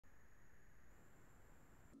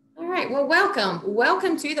well, welcome.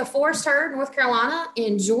 Welcome to the Forest Herd, North Carolina,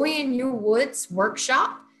 Enjoying Your Woods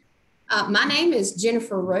workshop. My name is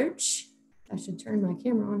Jennifer Roach. I should turn my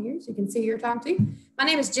camera on here so you can see who you're talking to. My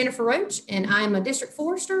name is Jennifer Roach, and I am a district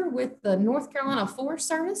forester with the North Carolina Forest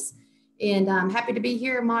Service, and I'm happy to be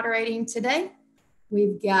here moderating today.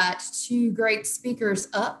 We've got two great speakers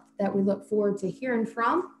up that we look forward to hearing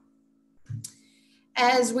from.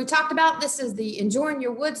 As we talked about, this is the Enjoying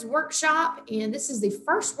Your Woods workshop, and this is the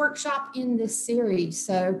first workshop in this series.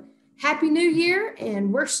 So Happy New Year,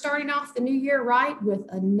 and we're starting off the new year right with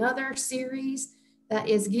another series that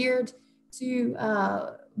is geared to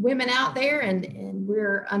women out there, and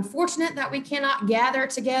we're unfortunate that we cannot gather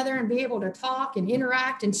together and be able to talk and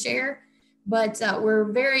interact and share, but we're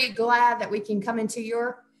very glad that we can come into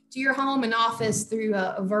your home and office through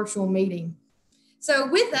a virtual meeting. So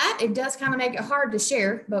with that, it does kind of make it hard to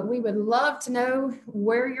share, but we would love to know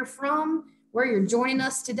where you're from, where you're joining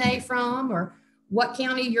us today from, or what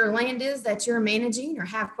county your land is that you're managing or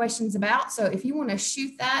have questions about. So if you want to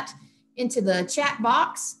shoot that into the chat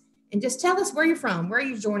box and just tell us where you're from, where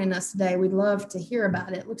you're joining us today, we'd love to hear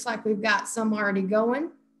about it. Looks like we've got some already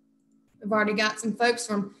going. We've already got some folks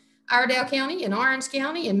from Iredell County and Orange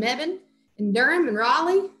County and Mebane and Durham and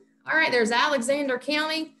Raleigh. All right, there's Alexander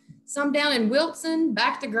County, some down in Wilson,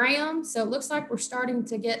 back to Graham. So it looks like we're starting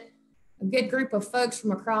to get a good group of folks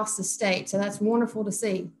from across the state. So that's wonderful to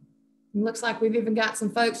see. It looks like we've even got some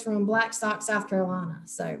folks from Blackstock, South Carolina.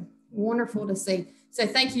 So wonderful to see. So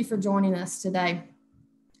thank you for joining us today.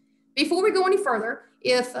 Before we go any further,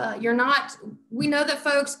 if you're not, we know that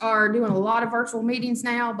folks are doing a lot of virtual meetings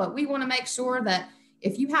now, but we want to make sure that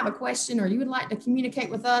if you have a question or you would like to communicate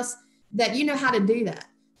with us, that you know how to do that.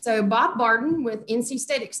 So Bob Barden with NC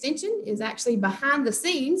State Extension is actually behind the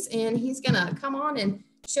scenes, and he's going to come on and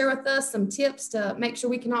share with us some tips to make sure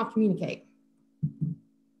we can all communicate.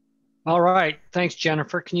 All right. Thanks,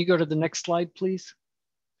 Jennifer. Can you go to the next slide, please?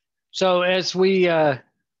 So as we,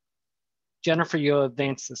 Jennifer, you'll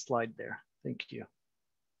advance the slide there. Thank you.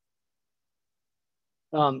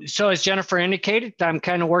 So as Jennifer indicated, I'm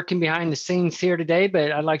kind of working behind the scenes here today,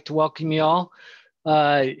 but I'd like to welcome you all.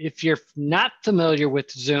 If you're not familiar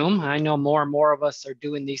with Zoom, I know more and more of us are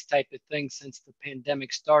doing these type of things since the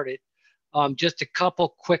pandemic started. Just a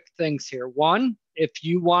couple quick things here. One, if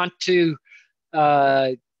you want to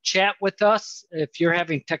chat with us, if you're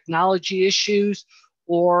having technology issues,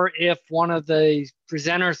 or if one of the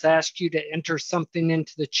presenters asks you to enter something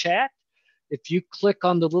into the chat, if you click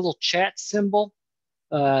on the little chat symbol,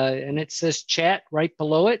 and it says chat right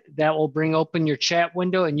below it, that will bring open your chat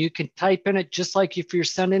window, and you can type in it just like if you're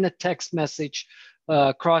sending a text message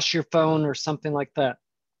across your phone or something like that.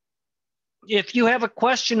 If you have a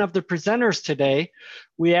question of the presenters today,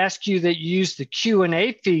 we ask you that you use the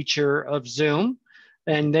Q&A feature of Zoom,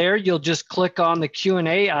 and there you'll just click on the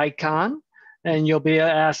Q&A icon and you'll be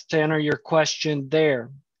asked to enter your question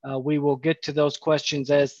there. We will get to those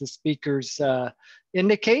questions as the speakers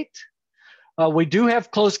indicate. We do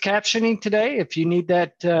have closed captioning today. If you need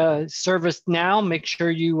that service now, make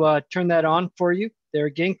sure you turn that on for you. There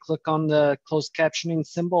again, click on the closed captioning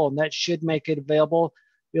symbol, and that should make it available.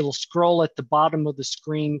 It'll scroll at the bottom of the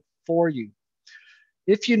screen for you.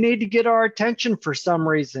 If you need to get our attention for some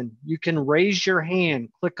reason, you can raise your hand.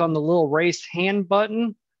 Click on the little raise hand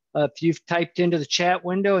button. If you've typed into the chat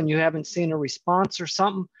window and you haven't seen a response or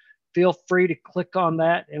something, feel free to click on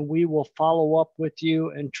that and we will follow up with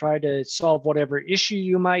you and try to solve whatever issue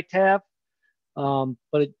you might have.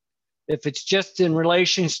 But if it's just in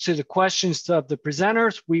relation to the questions of the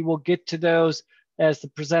presenters, we will get to those as the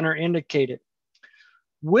presenter indicated.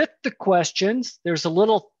 With the questions, there's a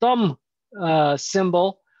little thumb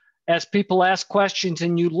symbol. As people ask questions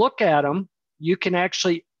and you look at them, you can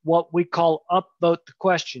actually what we call upvote the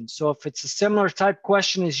question. So if it's a similar type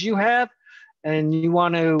question as you have, and you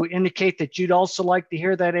want to indicate that you'd also like to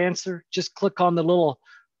hear that answer, just click on the little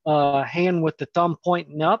hand with the thumb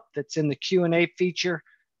pointing up that's in the Q&A feature,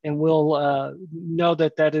 and we'll know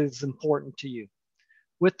that that is important to you.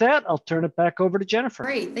 With that, I'll turn it back over to Jennifer.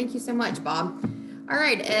 Great, thank you so much, Bob. All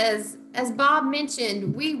right, as Bob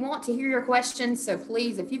mentioned, we want to hear your questions, so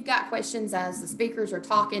please, if you've got questions as the speakers are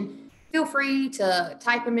talking, feel free to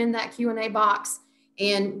type them in that Q&A box.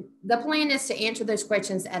 And the plan is to answer those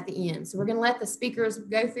questions at the end. So we're going to let the speakers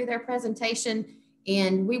go through their presentation,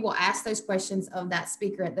 and we will ask those questions of that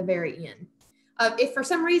speaker at the very end. If for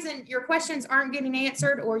some reason your questions aren't getting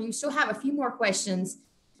answered or you still have a few more questions,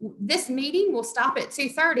 this meeting will stop at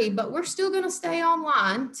 2:30, but we're still going to stay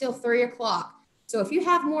online till 3 o'clock. So if you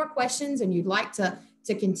have more questions and you'd like to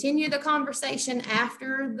to continue the conversation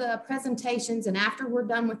after the presentations and after we're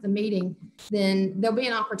done with the meeting, then there'll be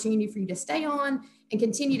an opportunity for you to stay on and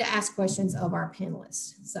continue to ask questions of our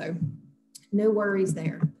panelists. So no worries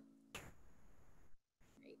there.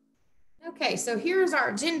 Okay, so here's our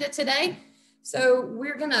agenda today. So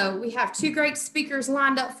we have two great speakers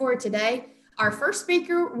lined up for today. Our first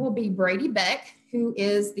speaker will be Brady Beck, who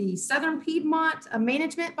is the Southern Piedmont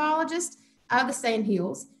management biologist out of the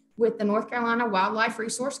Sandhills with the North Carolina Wildlife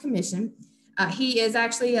Resource Commission. He is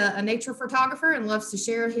actually a nature photographer and loves to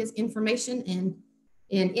share his information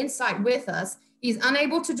and insight with us. He's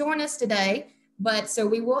unable to join us today, but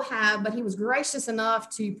he was gracious enough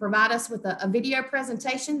to provide us with a video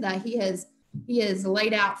presentation that he has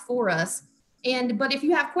laid out for us. But if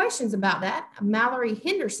you have questions about that, Mallory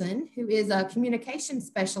Henderson, who is a communication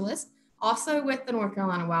specialist, also with the North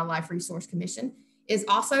Carolina Wildlife Resource Commission, is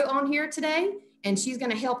also on here today, and she's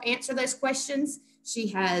going to help answer those questions. She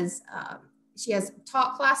has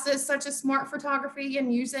taught classes such as smart photography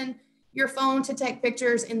and using your phone to take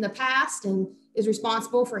pictures in the past, and is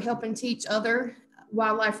responsible for helping teach other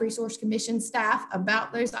Wildlife Resource Commission staff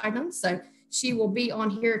about those items. So she will be on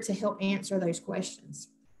here to help answer those questions.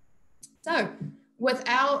 So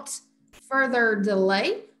without further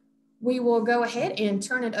delay, we will go ahead and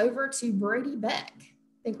turn it over to Brady Beck.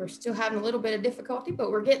 I think we're still having a little bit of difficulty,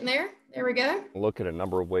 but we're getting there. There we go. Look at a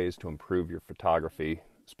number of ways to improve your photography.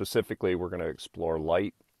 Specifically, we're going to explore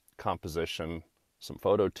light, composition, some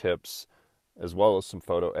photo tips, as well as some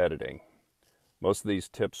photo editing. Most of these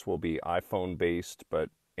tips will be iPhone based, but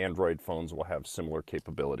Android phones will have similar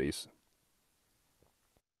capabilities.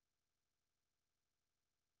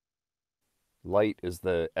 Light is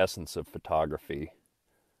the essence of photography.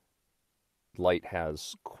 Light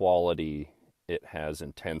has quality, it has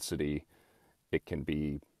intensity, it can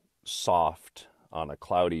be soft on a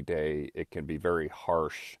cloudy day, it can be very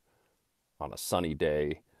harsh on a sunny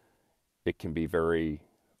day, it can be very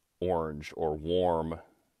orange or warm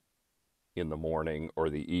in the morning or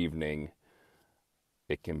the evening,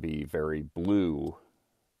 it can be very blue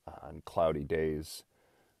on cloudy days.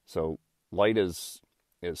 So light is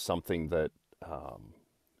something that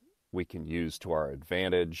we can use to our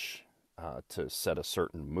advantage to set a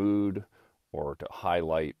certain mood or to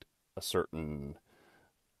highlight a certain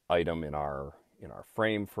item in our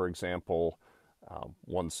frame, for example.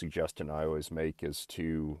 One suggestion I always make is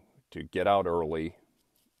to get out early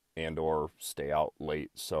and or stay out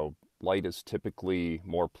late. So light is typically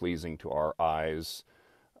more pleasing to our eyes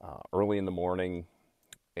early in the morning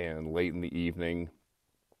and late in the evening.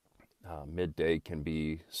 Midday can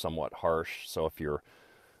be somewhat harsh. So if you're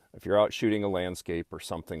out shooting a landscape or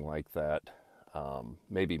something like that,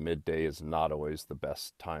 maybe midday is not always the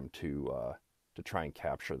best time to try and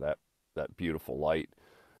capture that beautiful light.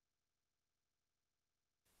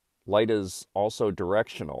 Light is also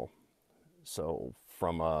directional. So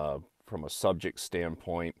from a subject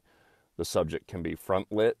standpoint, the subject can be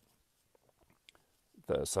front lit,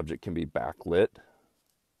 the subject can be backlit,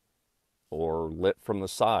 or lit from the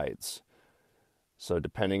sides. So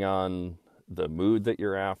depending on the mood that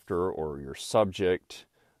you're after or your subject,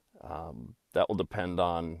 that will depend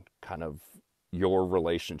on kind of your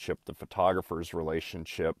relationship, the photographer's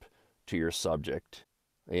relationship to your subject.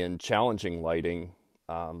 In challenging lighting,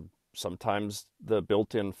 sometimes the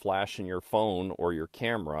built-in flash in your phone or your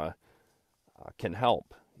camera can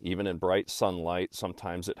help. Even in bright sunlight,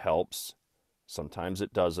 sometimes it helps, sometimes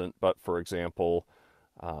it doesn't. But for example,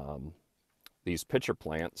 these pitcher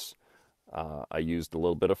plants, I used a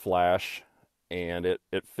little bit of flash, and it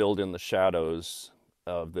filled in the shadows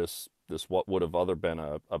of this what would have other been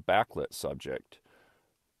a backlit subject.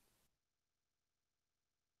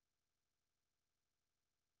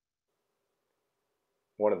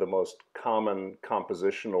 One of the most common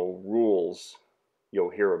compositional rules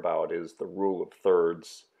you'll hear about is the rule of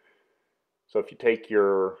thirds. So if you take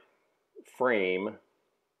your frame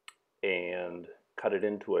and cut it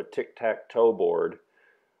into a tic-tac-toe board,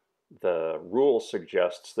 the rule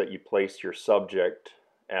suggests that you place your subject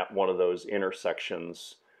at one of those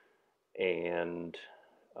intersections and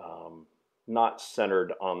not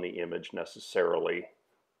centered on the image necessarily.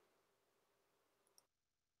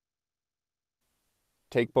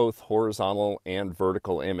 Take both horizontal and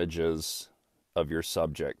vertical images of your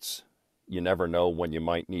subjects. You never know when you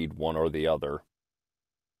might need one or the other.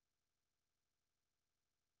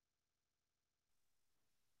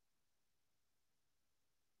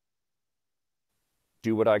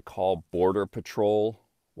 Do what I call border patrol.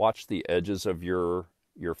 Watch the edges of your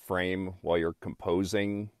frame while you're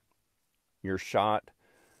composing your shot.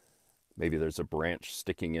 Maybe there's a branch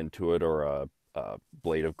sticking into it or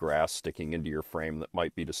blade of grass sticking into your frame that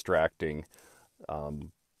might be distracting.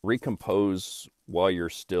 Recompose while you're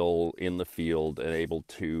still in the field and able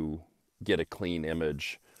to get a clean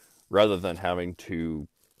image, rather than having to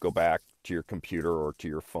go back to your computer or to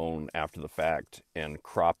your phone after the fact and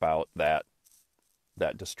crop out that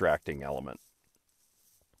distracting element.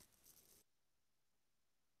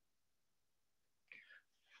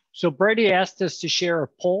 So Brady asked us to share a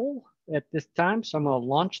poll at this time, so I'm going to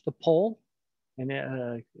launch the poll.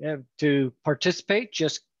 And to participate,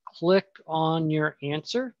 just click on your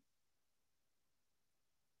answer.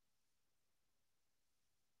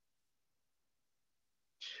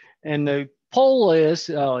 And the poll is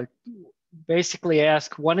basically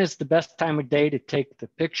ask, when is the best time of day to take the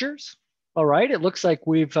pictures? All right, it looks like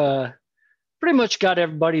we've pretty much got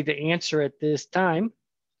everybody to answer at this time.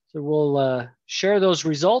 So we'll share those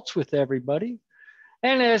results with everybody.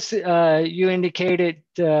 And as you indicated,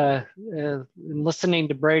 in listening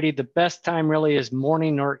to Brady, the best time really is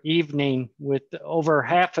morning or evening, with over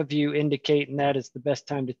half of you indicating that is the best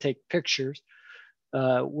time to take pictures,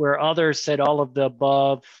 where others said all of the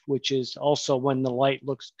above, which is also when the light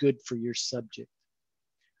looks good for your subject.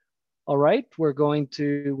 All right,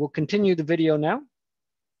 we'll continue the video now.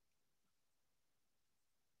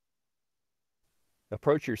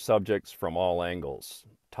 Approach your subjects from all angles: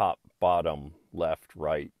 top, bottom, left,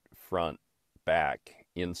 right, front, back,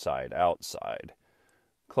 inside, outside,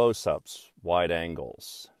 close-ups, wide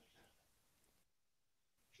angles.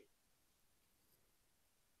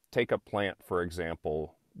 Take a plant, for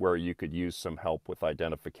example, where you could use some help with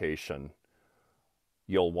identification.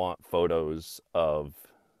 You'll want photos of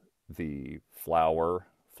the flower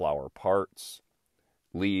parts,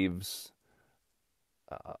 leaves,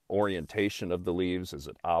 orientation of the leaves, is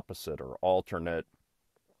it opposite or alternate,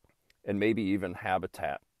 and maybe even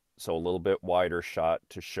habitat, so a little bit wider shot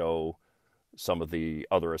to show some of the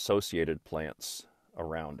other associated plants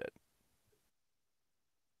around it.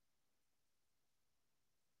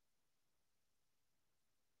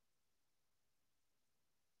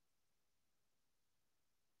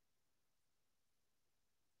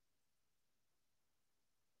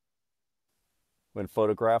 When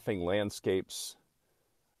photographing landscapes,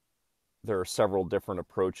 there are several different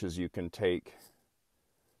approaches you can take.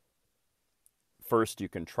 First, you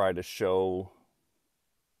can try to show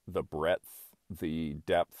the breadth, the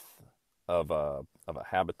depth of a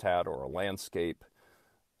habitat or a landscape.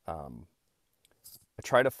 I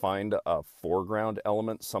try to find a foreground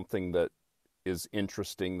element, something that is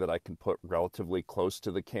interesting that I can put relatively close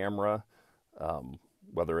to the camera,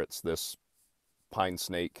 whether it's this pine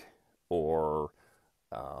snake or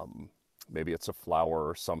maybe it's a flower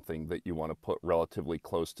or something that you want to put relatively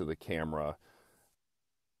close to the camera.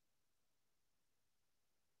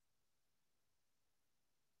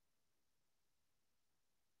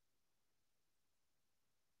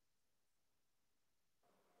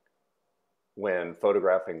 When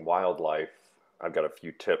photographing wildlife, I've got a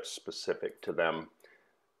few tips specific to them.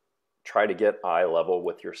 Try to get eye level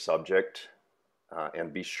with your subject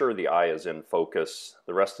and be sure the eye is in focus.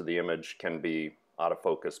 The rest of the image can be out of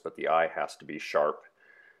focus, but the eye has to be sharp.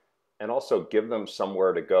 And also give them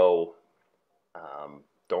somewhere to go.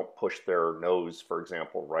 Don't push their nose, for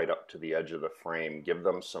example, right up to the edge of the frame. Give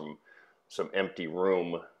them some empty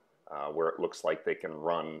room where it looks like they can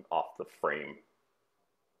run off the frame.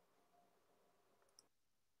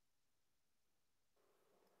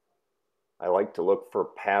 I like to look for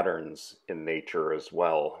patterns in nature as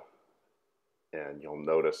well. And you'll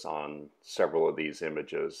notice on several of these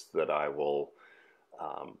images that I will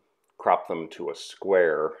crop them to a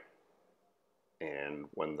square. And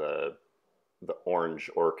when the orange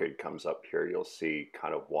orchid comes up here, you'll see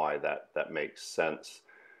kind of why that makes sense.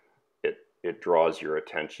 It draws your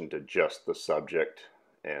attention to just the subject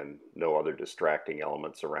and no other distracting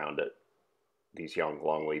elements around it. These young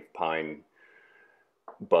longleaf pine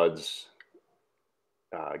buds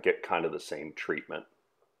get kind of the same treatment.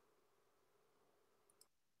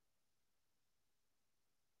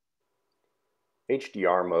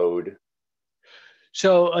 HDR mode.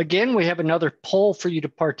 So again, we have another poll for you to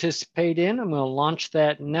participate in. I'm going to launch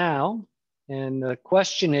that now. And the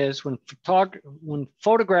question is, when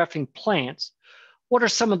photographing plants, what are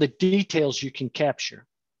some of the details you can capture?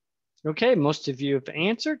 Okay, most of you have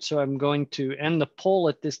answered, so I'm going to end the poll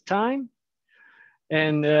at this time.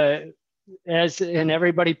 And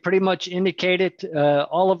everybody pretty much indicated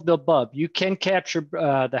all of the above. You can capture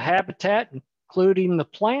the habitat, including the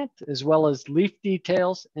plant, as well as leaf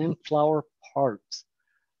details and flower parts.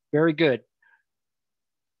 Very good.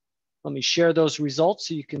 Let me share those results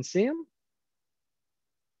so you can see them.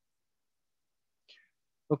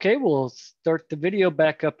 Okay, we'll start the video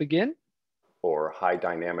back up again. Or high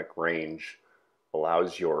dynamic range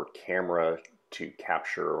allows your camera to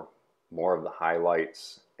capture more of the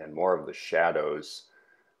highlights and more of the shadows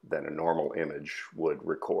than a normal image would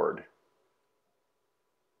record.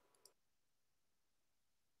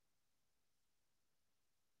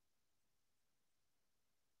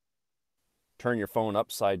 Turn your phone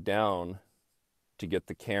upside down to get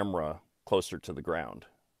the camera closer to the ground.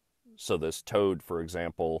 So this toad, for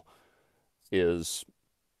example, is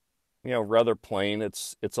rather plain.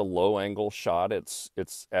 It's a low angle shot. It's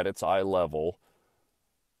at its eye level.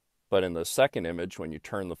 But in the second image, when you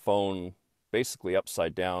turn the phone basically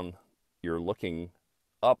upside down, you're looking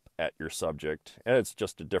up at your subject, and it's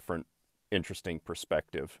just a different, interesting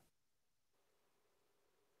perspective.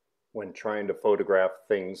 When trying to photograph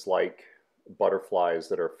things like butterflies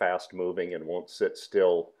that are fast moving and won't sit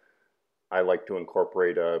still, I like to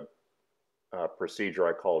incorporate a procedure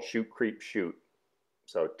I call shoot, creep, shoot.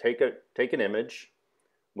 So take an image,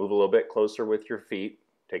 move a little bit closer with your feet,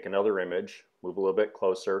 take another image, move a little bit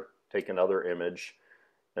closer, take another image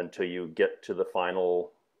until you get to the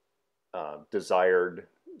final desired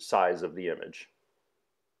size of the image.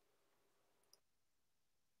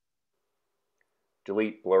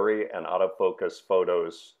 Delete blurry and out of focus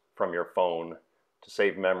photos from your phone to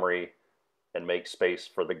save memory and make space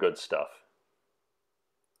for the good stuff.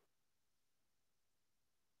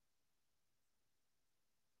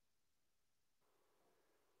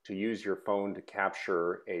 To use your phone to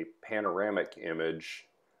capture a panoramic image,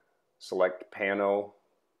 select Pano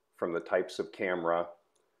from the types of camera,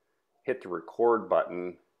 hit the record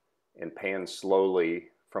button, and pan slowly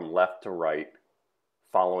from left to right,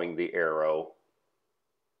 following the arrow.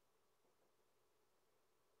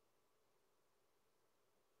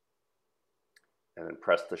 And then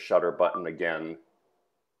press the shutter button again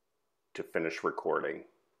to finish recording.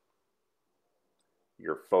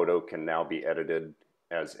 Your photo can now be edited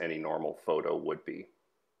as any normal photo would be.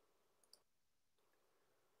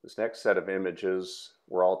 This next set of images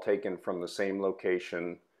were all taken from the same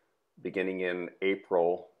location beginning in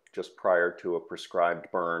April, just prior to a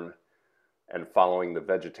prescribed burn, and following the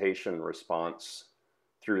vegetation response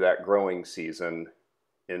through that growing season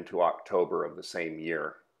into October of the same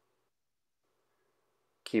year.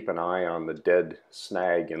 Keep an eye on the dead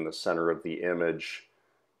snag in the center of the image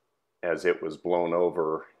as it was blown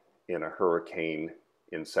over in a hurricane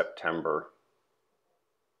in September.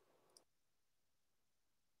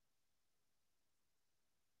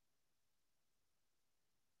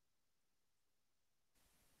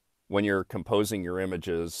 When you're composing your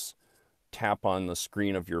images, tap on the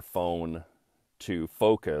screen of your phone to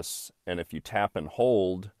focus, and if you tap and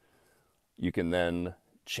hold, you can then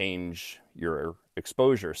change your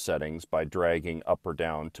exposure settings by dragging up or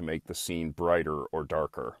down to make the scene brighter or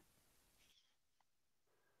darker.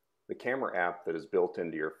 The camera app that is built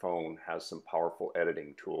into your phone has some powerful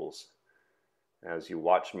editing tools. As you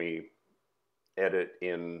watch me edit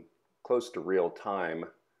in close to real time,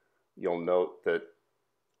 you'll note that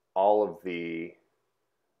all of the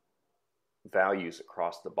values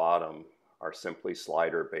across the bottom are simply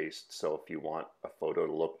slider based. So if you want a photo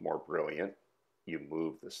to look more brilliant, you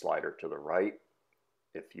move the slider to the right.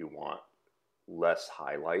 If you want less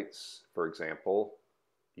highlights, for example,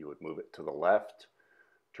 you would move it to the left.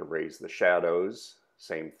 To raise the shadows,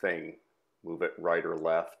 same thing, move it right or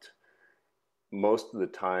left. Most of the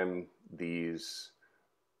time, these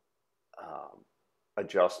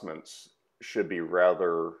adjustments should be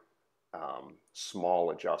rather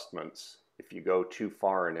small adjustments. If you go too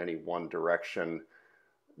far in any one direction,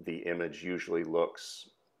 the image usually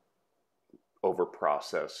looks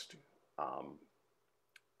over-processed.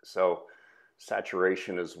 So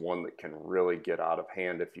saturation is one that can really get out of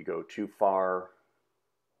hand if you go too far.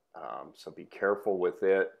 So be careful with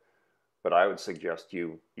it, but I would suggest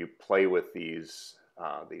you play with these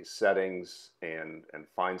settings and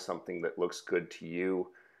find something that looks good to you,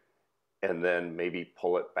 and then maybe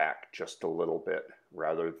pull it back just a little bit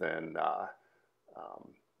rather than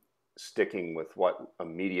sticking with what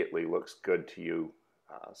immediately looks good to you.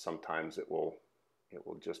 Sometimes it will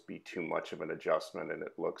just be too much of an adjustment, and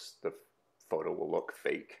the photo will look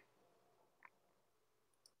fake.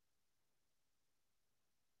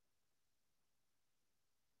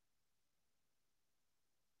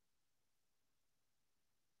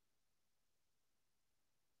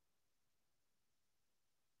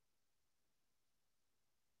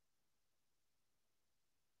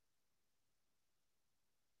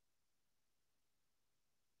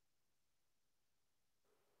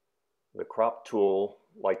 The crop tool,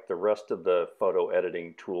 like the rest of the photo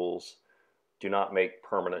editing tools, do not make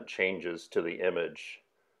permanent changes to the image.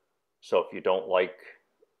 So if you don't like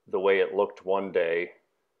the way it looked one day,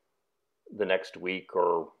 the next week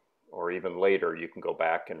or even later, you can go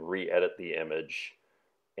back and re-edit the image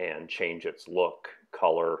and change its look,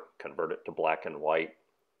 color, convert it to black and white,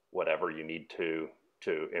 whatever you need to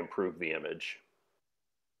improve the image.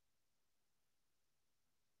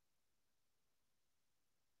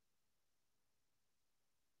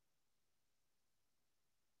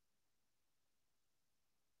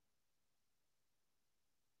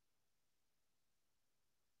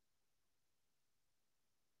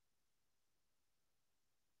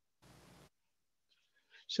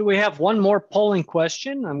 So we have one more polling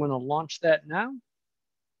question. I'm going to launch that now.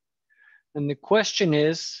 And the question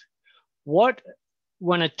is,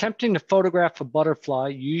 when attempting to photograph a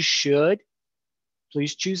butterfly, you should,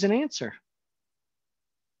 please choose an answer.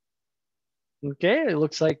 Okay, it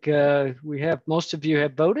looks like most of you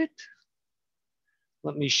have voted.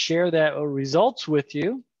 Let me share that results with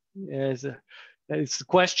you. As the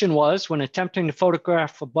question was, when attempting to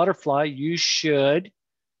photograph a butterfly, you should,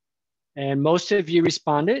 and most of you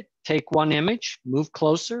responded, take one image, move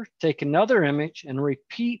closer, take another image, and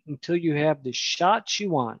repeat until you have the shots you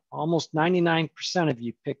want. Almost 99% of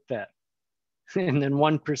you picked that. And then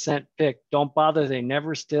 1% picked, don't bother, they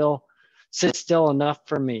never sit still enough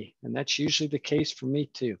for me. And that's usually the case for me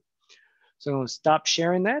too. So I'm going to stop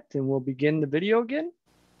sharing that and we'll begin the video again.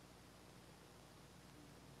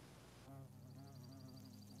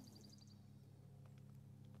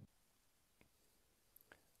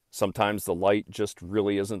 Sometimes the light just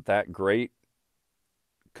really isn't that great.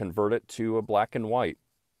 Convert it to a black and white.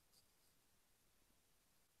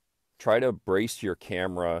 Try to brace your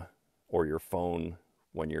camera or your phone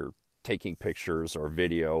when you're taking pictures or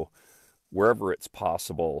video, wherever it's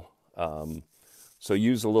possible. So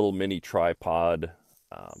use a little mini tripod.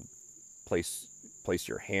 Place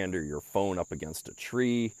your hand or your phone up against a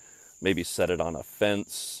tree. Maybe set it on a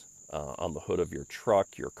fence, on the hood of your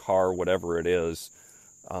truck, your car, whatever it is.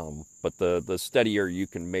 But the steadier you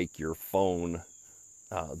can make your phone,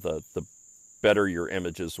 the better your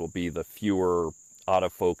images will be, the fewer out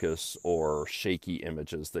of focus or shaky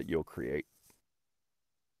images that you'll create.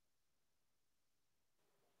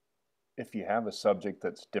 If you have a subject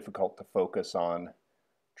that's difficult to focus on,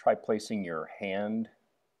 try placing your hand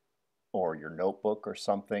or your notebook or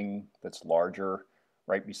something that's larger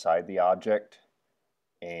right beside the object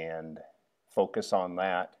and focus on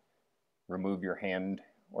that. Remove your hand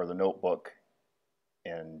or the notebook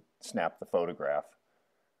and snap the photograph.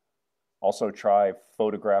 Also try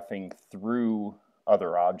photographing through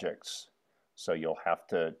other objects. So you'll have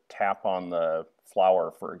to tap on the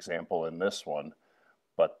flower, for example, in this one,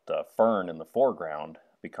 but the fern in the foreground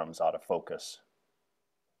becomes out of focus.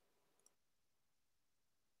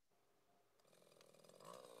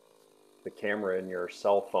 The camera in your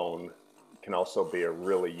cell phone can also be a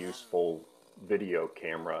really useful video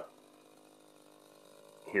camera.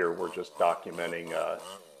 Here we're just documenting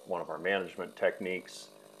one of our management techniques,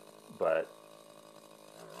 but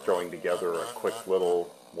throwing together a quick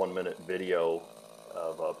little 1-minute video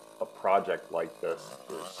of a project like this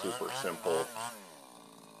is super simple.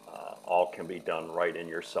 All can be done right in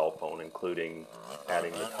your cell phone, including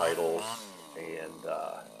adding the titles and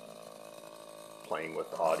playing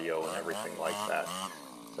with audio and everything like that.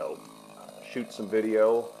 So shoot some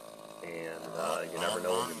video, and you never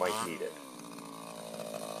know when you might need it.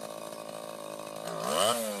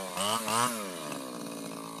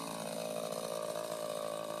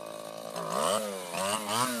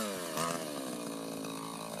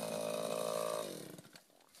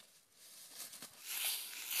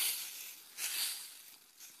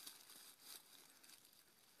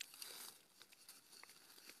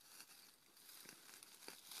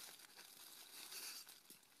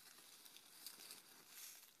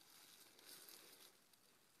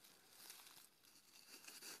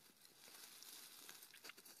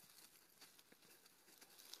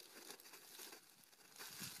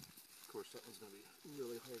 Of course, that one's going to be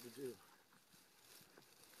really hard to do.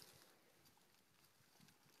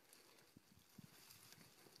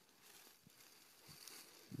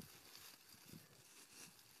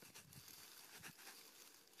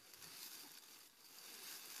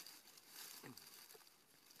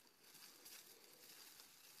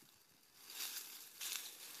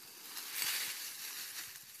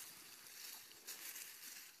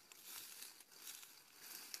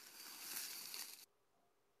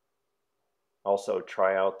 Also,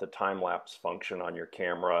 try out the time-lapse function on your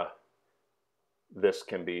camera. This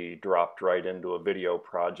can be dropped right into a video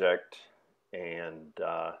project and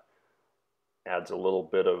adds a little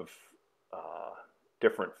bit of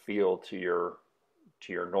different feel to your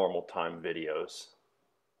normal time videos.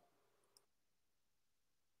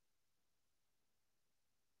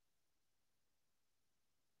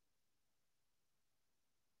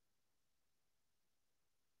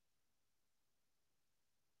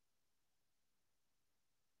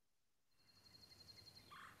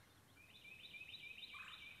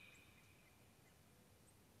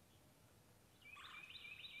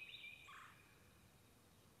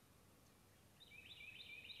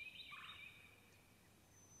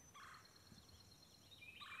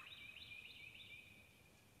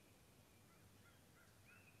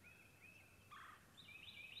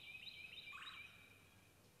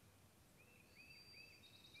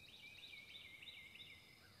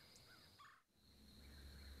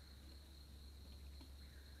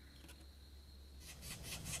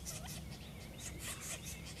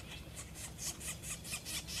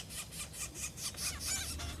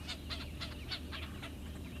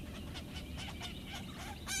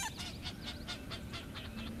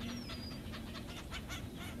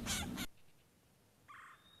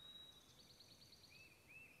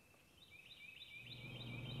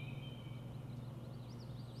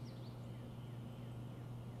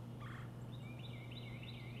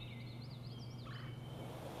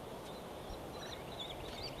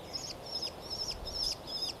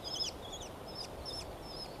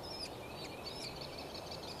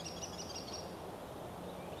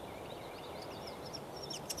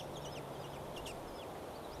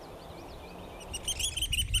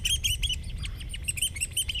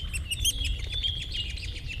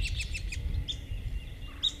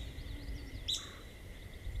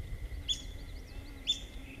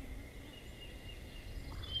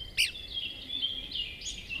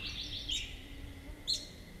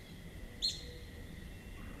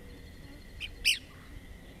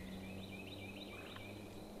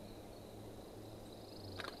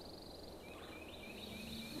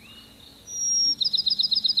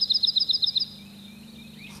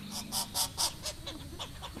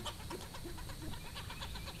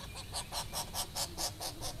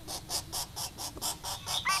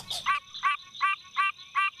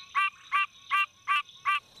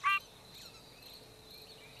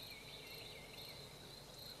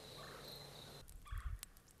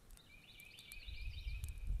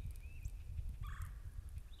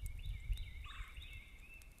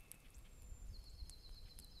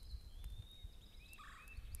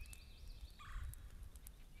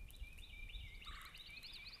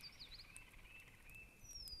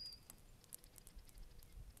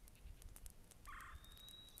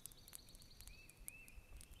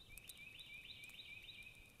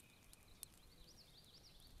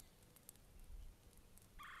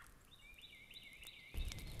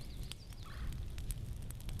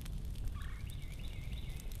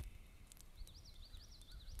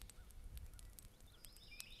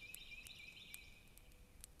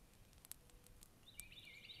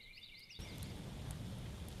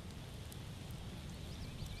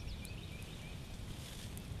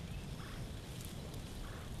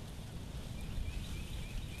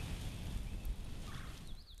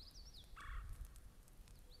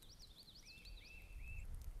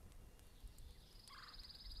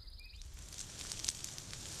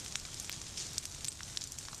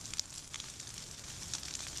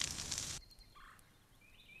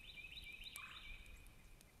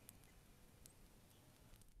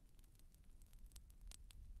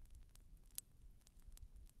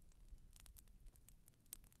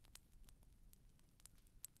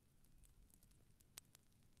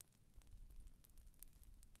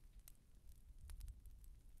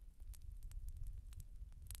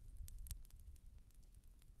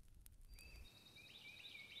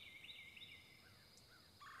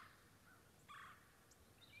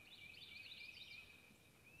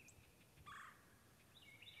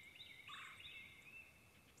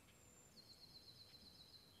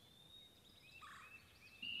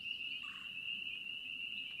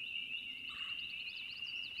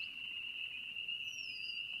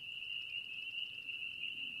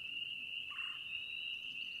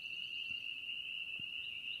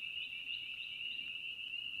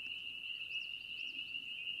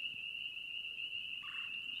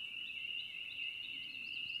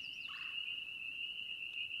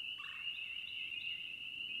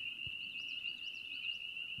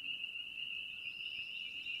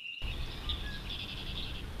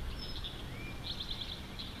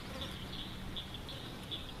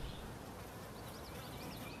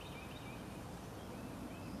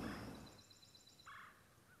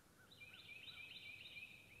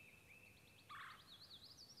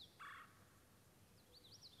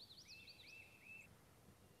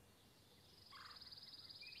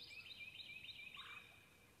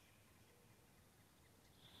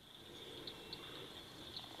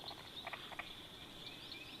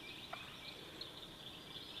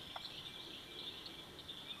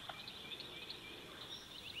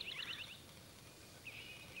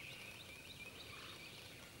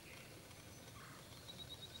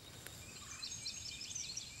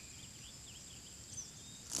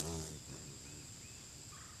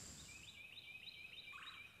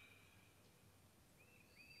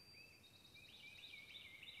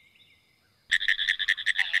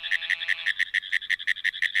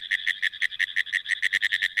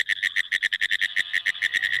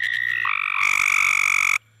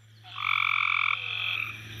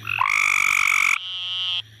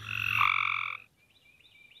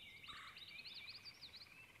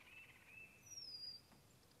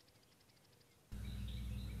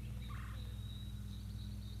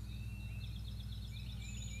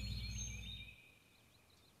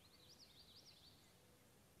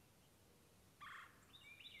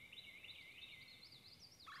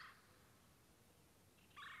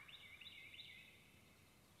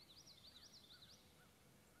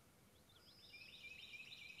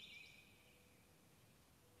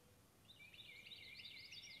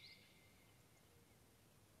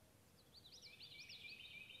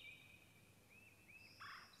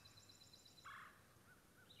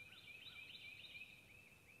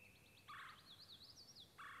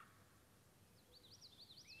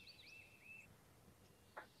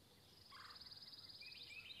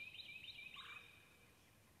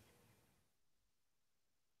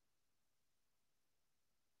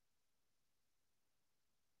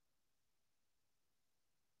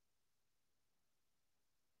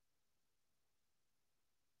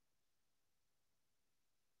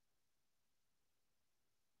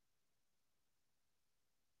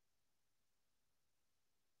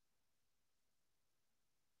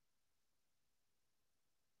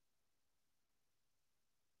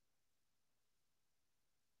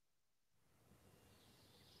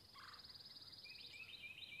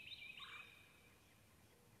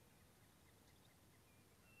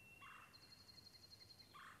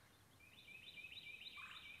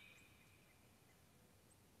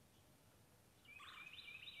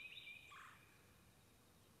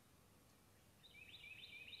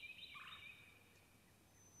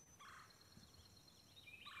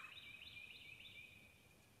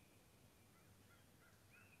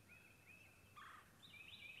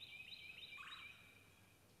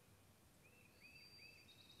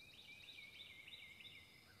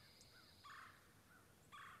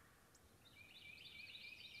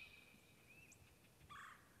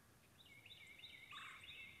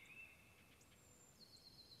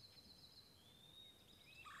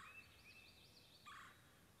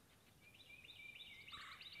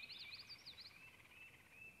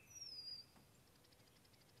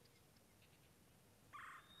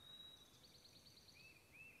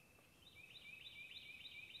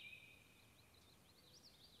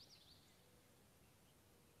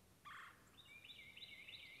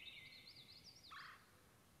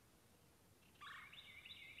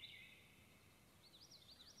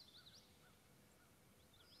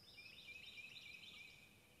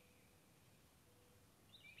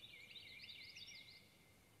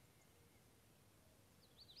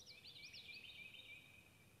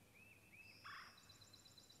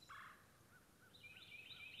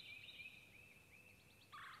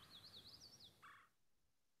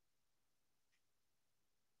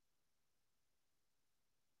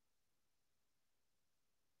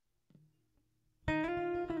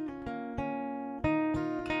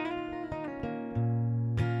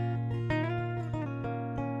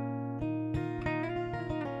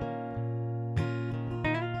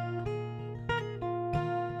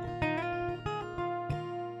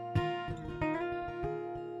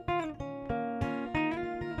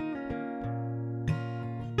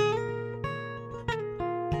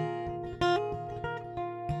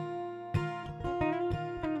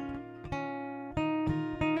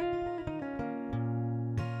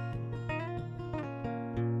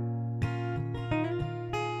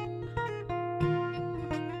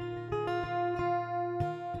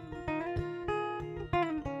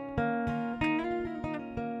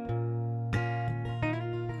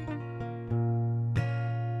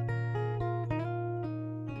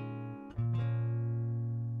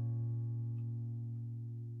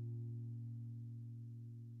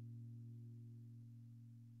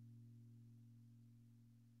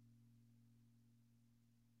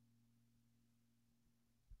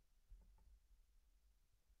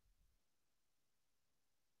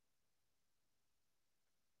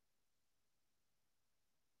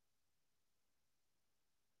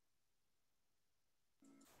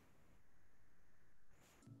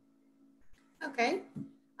 Okay.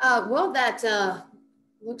 Well, that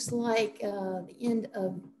looks like the end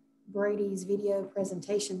of Brady's video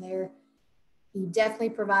presentation there. He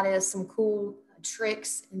definitely provided us some cool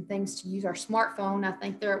tricks and things to use our smartphone. I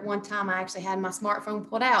think there at one time I actually had my smartphone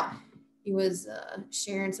pulled out. He was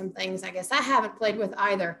sharing some things I guess I haven't played with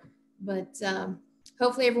either, but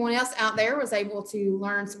hopefully everyone else out there was able to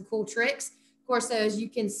learn some cool tricks. Of course, as you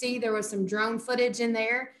can see, there was some drone footage in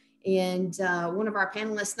there, and one of our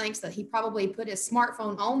panelists thinks that he probably put his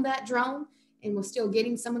smartphone on that drone and was still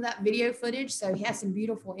getting some of that video footage, so he has some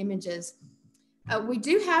beautiful images. We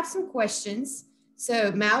do have some questions.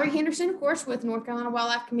 So Mallory Henderson, of course, with North Carolina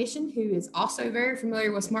Wildlife Commission, who is also very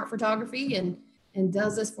familiar with smart photography and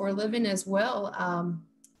does this for a living as well.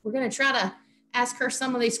 We're going to try to ask her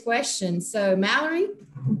some of these questions. So Mallory,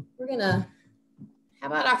 how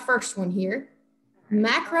about our first one here?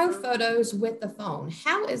 Macro photos with the phone.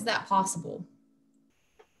 How is that possible?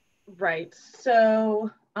 Right.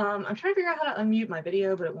 So I'm trying to figure out how to unmute my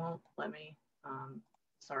video, but it won't let me.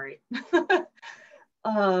 Sorry.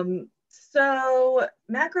 So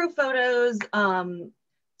macro photos,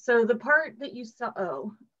 so the part that you saw,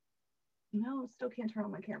 oh, no, still can't turn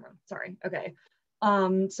on my camera. Sorry. Okay.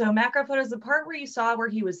 So macro photos, the part where you saw where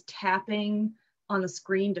he was tapping on the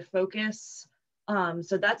screen to focus.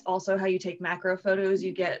 So that's also how you take macro photos.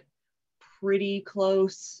 You get pretty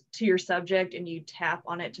close to your subject and you tap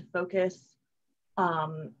on it to focus.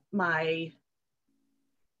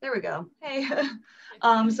 There we go. Hey.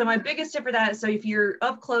 So my biggest tip for that, so if you're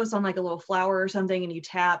up close on like a little flower or something and you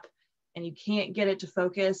tap and you can't get it to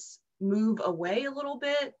focus, move away a little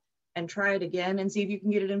bit and try it again and see if you can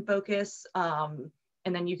get it in focus. And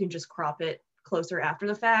then you can just crop it closer after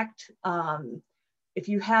the fact. If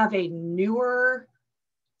you have a newer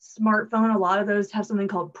smartphone, a lot of those have something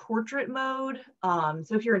called portrait mode.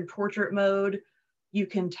 So if you're in portrait mode, you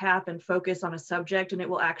can tap and focus on a subject and it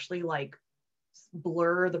will actually like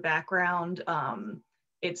blur the background.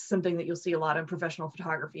 It's something that you'll see a lot in professional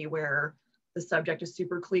photography where the subject is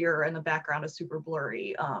super clear and the background is super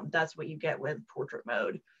blurry. That's what you get with portrait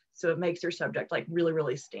mode. So it makes your subject like really,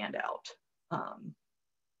 really stand out.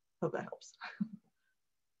 Hope that helps.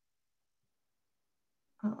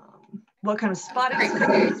 What kind of spotting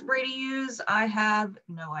does Brady use? I have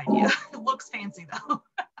no idea. It looks fancy though.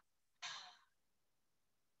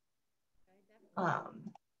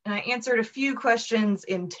 And I answered a few questions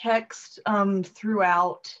in text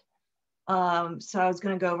throughout. So I was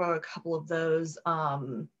going to go over a couple of those.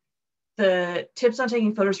 The tips on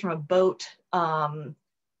taking photos from a boat.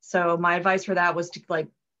 So my advice for that was to like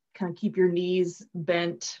kind of keep your knees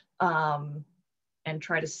bent and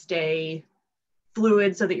try to stay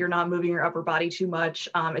fluid so that you're not moving your upper body too much.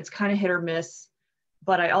 It's kind of hit or miss,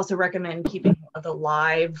 but I also recommend keeping the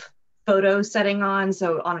live photo setting on.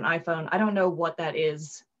 So on an iPhone, I don't know what that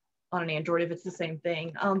is on an Android if it's the same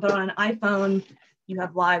thing, but on an iPhone, you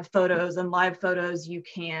have live photos, and live photos you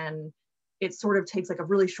can, it sort of takes like a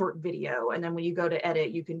really short video, and then when you go to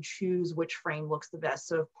edit, you can choose which frame looks the best.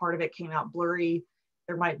 So if part of it came out blurry,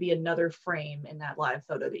 there might be another frame in that live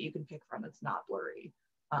photo that you can pick from that's not blurry.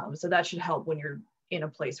 So that should help when you're in a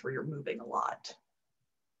place where you're moving a lot.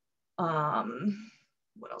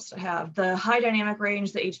 What else do I have? The high dynamic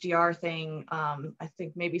range, the HDR thing, I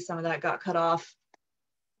think maybe some of that got cut off.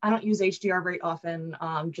 I don't use HDR very often,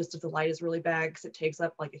 just if the light is really bad, because it takes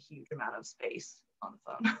up like a huge amount of space on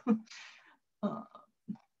the phone.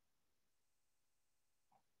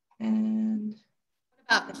 And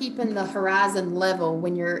what about keeping the horizon level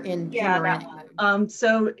when you're in panoramic mode?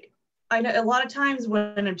 So I know a lot of times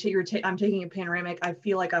when I'm taking a panoramic, I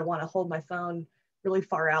feel like I want to hold my phone really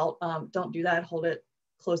far out. Don't do that. Hold it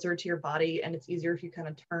closer to your body, and it's easier if you kind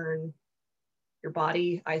of turn your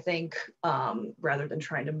body, I think, rather than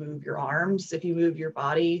trying to move your arms. If you move your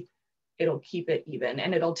body, it'll keep it even,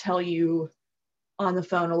 and it'll tell you on the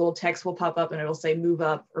phone, a little text will pop up and it'll say move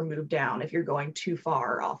up or move down if you're going too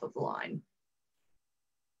far off of the line.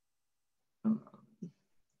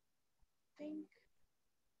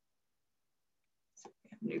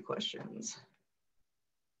 New questions.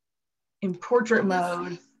 In portrait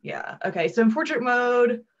mode, yeah, okay, so in portrait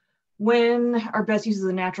mode, when our best use is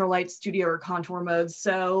the natural light, studio, or contour mode.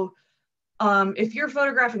 So if you're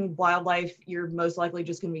photographing wildlife, you're most likely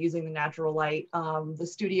just gonna be using the natural light. The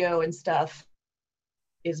studio and stuff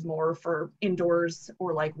is more for indoors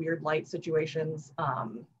or like weird light situations.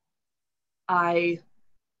 I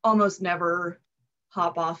almost never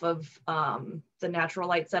hop off of the natural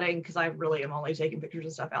light setting because I really am only taking pictures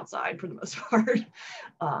of stuff outside for the most part.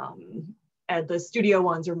 And the studio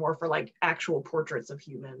ones are more for like actual portraits of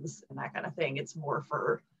humans and that kind of thing. It's more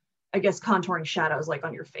for I guess, contouring shadows like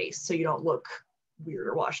on your face so you don't look weird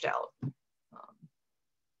or washed out.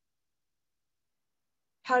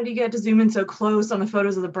 How did you get to zoom in so close on the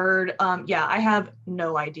photos of the bird? Yeah, I have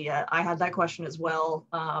no idea. I had that question as well.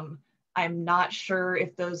 I'm not sure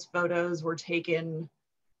if those photos were taken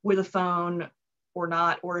with a phone or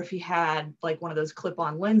not, or if he had like one of those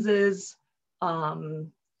clip-on lenses.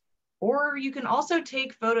 Or you can also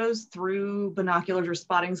take photos through binoculars or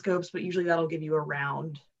spotting scopes, but usually that'll give you a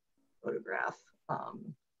round photograph.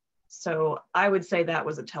 So I would say that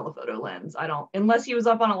was a telephoto lens. I don't, unless he was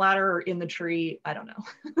up on a ladder or in the tree, I don't know.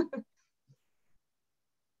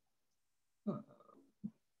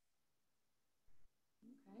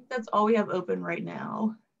 That's all we have open right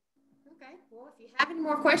now. Okay, well, if you have any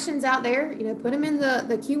more questions out there, put them in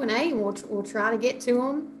the Q&A and we'll try to get to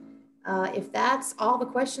them. If that's all the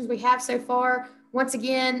questions we have so far, once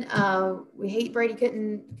again, we hate Brady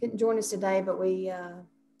couldn't join us today, but we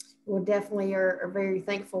definitely are very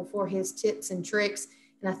thankful for his tips and tricks.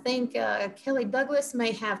 And I think Kelly Douglas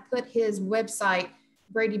may have put his website,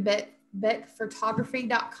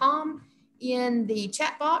 BradyBeckPhotography.com, in the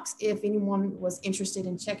chat box if anyone was interested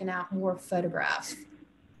in checking out more photographs.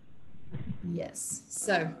 Yes,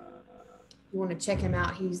 so if you want to check him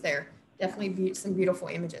out, he's there. Definitely some beautiful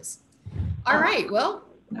images. All right, well,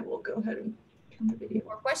 I will go ahead and turn the video.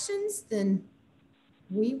 More questions, then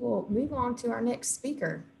we will move on to our next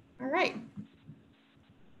speaker. All right.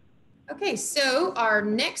 Okay, so our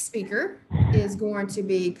next speaker is going to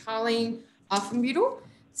be Colleen Olfenbuttel.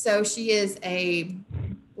 So she is a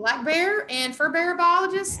black bear and fur bear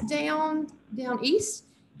biologist down east,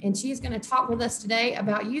 and she is going to talk with us today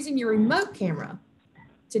about using your remote camera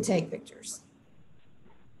to take pictures.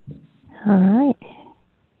 All right.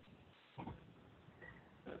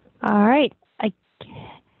 All right. I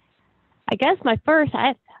guess my first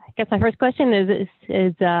question is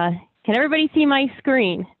can everybody see my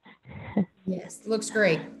screen? Yes, looks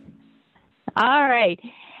great. All right.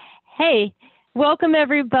 Hey, welcome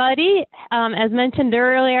everybody. As mentioned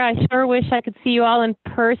earlier, I sure wish I could see you all in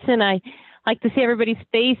person. I like to see everybody's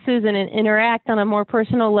faces and interact on a more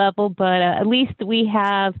personal level, but at least we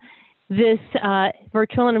have this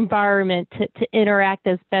virtual environment to interact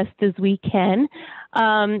as best as we can.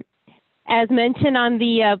 As mentioned, I'm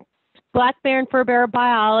the black bear and fur bear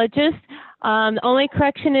biologist. The only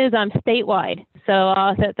correction is I'm statewide, so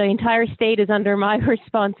the entire state is under my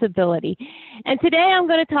responsibility. And today I'm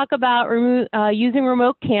going to talk about using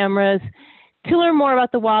remote cameras to learn more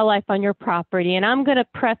about the wildlife on your property. And I'm going to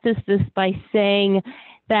preface this by saying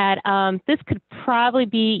that this could probably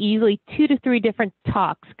be easily 2 to 3 different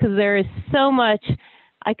talks because there is so much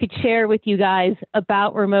I could share with you guys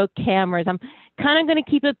about remote cameras. I'm kind of going to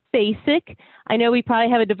keep it basic. I know we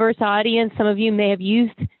probably have a diverse audience. Some of you may have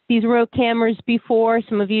used these remote cameras before.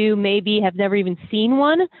 Some of you maybe have never even seen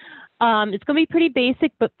one. It's going to be pretty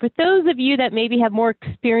basic, but for those of you that maybe have more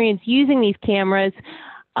experience using these cameras,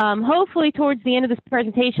 hopefully towards the end of this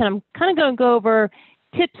presentation, I'm kind of going to go over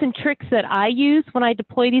tips and tricks that I use when I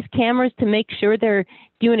deploy these cameras to make sure they're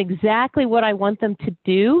doing exactly what I want them to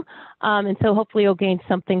do. And so hopefully you'll gain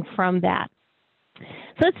something from that.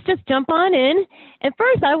 So let's just jump on in. And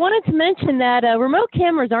first, I wanted to mention that remote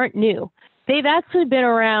cameras aren't new. They've actually been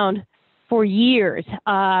around for years,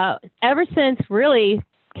 ever since really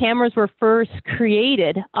cameras were first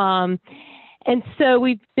created. And so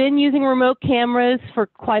we've been using remote cameras for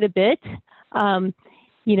quite a bit.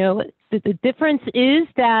 You know, the difference is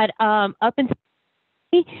that up until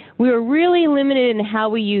we were really limited in how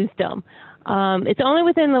we used them. It's only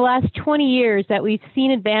within the last 20 years that we've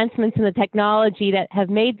seen advancements in the technology that have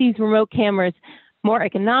made these remote cameras more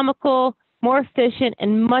economical, more efficient,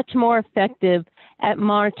 and much more effective at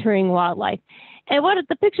monitoring wildlife. And what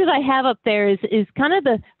the pictures I have up there is kind of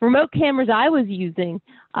the remote cameras I was using.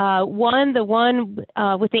 The one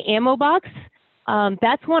with the ammo box,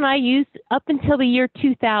 that's one I used up until the year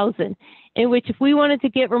 2000, in which if we wanted to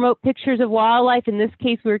get remote pictures of wildlife, in this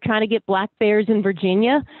case, we were trying to get black bears in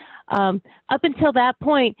Virginia. Up until that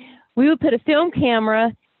point, we would put a film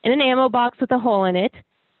camera in an ammo box with a hole in it,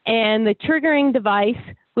 and the triggering device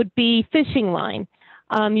would be fishing line.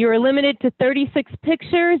 You were limited to 36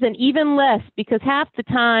 pictures and even less because half the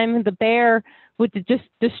time the bear would just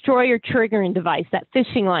destroy your triggering device, that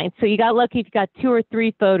fishing line. So you got lucky if you got 2 or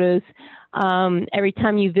 3 photos every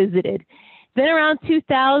time you visited. Then around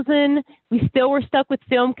 2000, we still were stuck with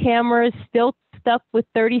film cameras, still stuck with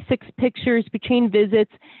 36 pictures between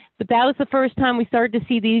visits. But that was the first time we started to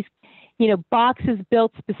see these, boxes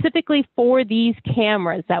built specifically for these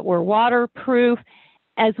cameras that were waterproof,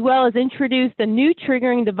 as well as introduced a new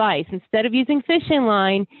triggering device. Instead of using fishing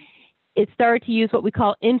line, it started to use what we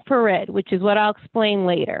call infrared, which is what I'll explain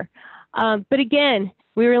later. But again,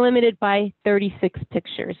 we were limited by 36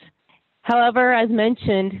 pictures. However, as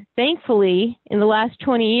mentioned, thankfully, in the last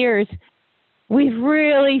 20 years, we've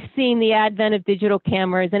really seen the advent of digital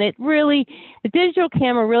cameras, and the digital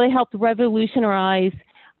camera really helped revolutionize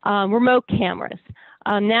remote cameras.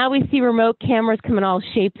 Now we see remote cameras come in all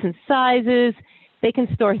shapes and sizes. They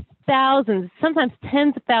can store thousands, sometimes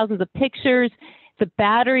tens of thousands of pictures. The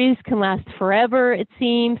batteries can last forever, it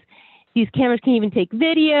seems. These cameras can even take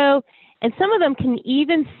video, and some of them can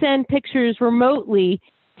even send pictures remotely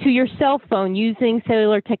to your cell phone using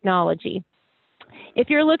cellular technology. If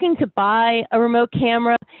you're looking to buy a remote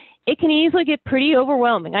camera, it can easily get pretty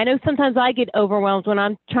overwhelming. I know sometimes I get overwhelmed when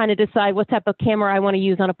I'm trying to decide what type of camera I want to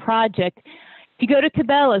use on a project. If you go to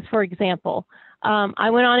Cabela's, for example, I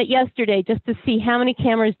went on it yesterday just to see how many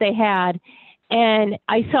cameras they had, and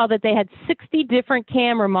I saw that they had 60 different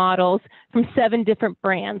camera models from 7 different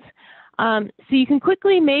brands. So you can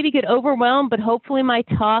quickly maybe get overwhelmed, but hopefully my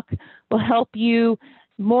talk will help you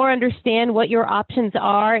more understand what your options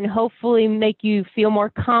are and hopefully make you feel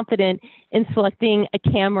more confident in selecting a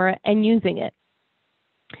camera and using it.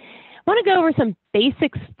 I want to go over some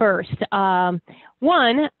basics first.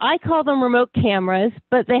 One, I call them remote cameras,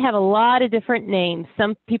 but they have a lot of different names.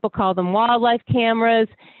 Some people call them wildlife cameras,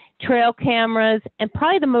 trail cameras, and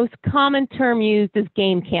probably the most common term used is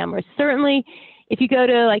game cameras. Certainly, if you go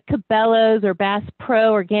to like Cabela's or Bass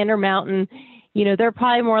Pro or Gander Mountain, you know, they're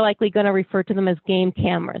probably more likely going to refer to them as game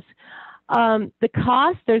cameras. The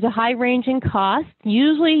cost, there's a high range in cost.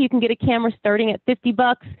 Usually you can get a camera starting at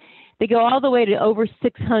 $50. They go all the way to over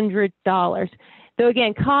 $600. Though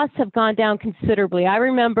again, costs have gone down considerably. I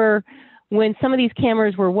remember when some of these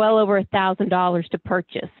cameras were well over $1,000 to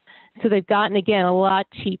purchase. So they've gotten, again, a lot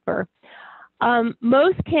cheaper.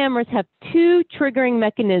 Most cameras have 2 triggering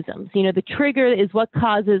mechanisms. You know, the trigger is what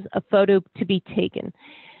causes a photo to be taken.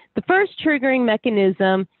 The first triggering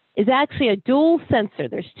mechanism is actually a dual sensor.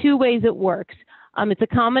 There's 2 ways it works. It's a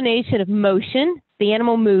combination of motion, the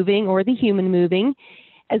animal moving or the human moving,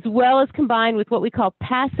 as well as combined with what we call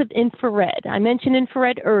passive infrared. I mentioned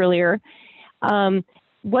infrared earlier.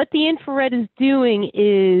 What the infrared is doing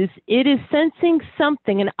is it is sensing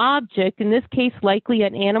something, an object, in this case likely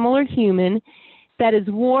an animal or human, that is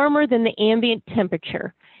warmer than the ambient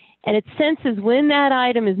temperature. And it senses when that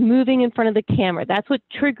item is moving in front of the camera. That's what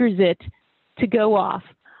triggers it to go off.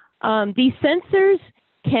 These sensors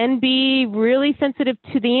can be really sensitive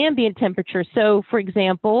to the ambient temperature. So, for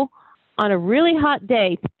example, on a really hot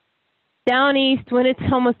day, down east when it's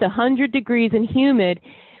almost 100 degrees and humid,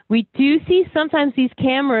 we do see sometimes these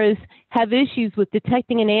cameras have issues with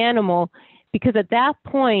detecting an animal because at that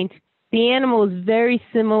point, the animal is very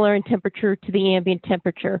similar in temperature to the ambient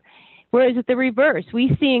temperature. Whereas at the reverse,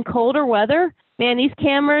 we see in colder weather, man, these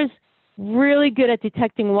cameras really good at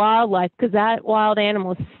detecting wildlife because that wild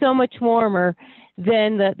animal is so much warmer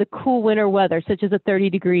than the cool winter weather, such as a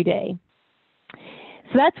 30-degree day.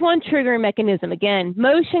 So that's one triggering mechanism. Again,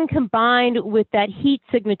 motion combined with that heat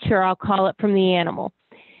signature, I'll call it, from the animal.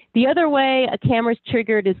 The other way a camera is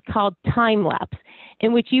triggered is called time lapse,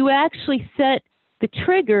 in which you actually set the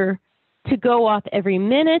trigger to go off every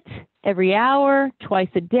minute, every hour, twice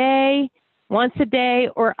a day, once a day,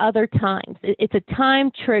 or other times. It's a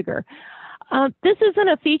time trigger. This isn't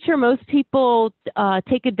a feature most people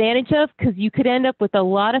take advantage of because you could end up with a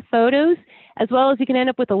lot of photos, as well as you can end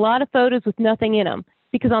up with a lot of photos with nothing in them.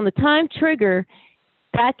 Because on the time trigger,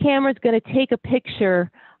 that camera is going to take a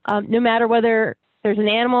picture no matter whether there's an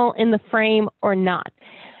animal in the frame or not.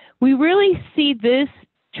 We really see this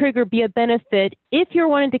trigger be a benefit if you're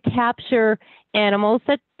wanting to capture animals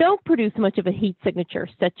that don't produce much of a heat signature,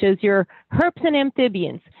 such as your herps and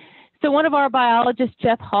amphibians. So one of our biologists,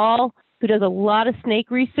 Jeff Hall, who does a lot of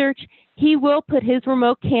snake research, he will put his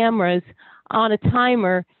remote cameras on a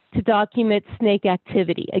timer to document snake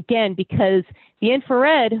activity. Again, because the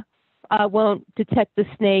infrared won't detect the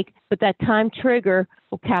snake, but that time trigger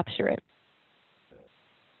will capture it.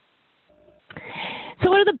 So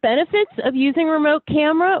what are the benefits of using a remote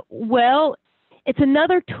camera? Well, it's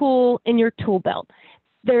another tool in your tool belt.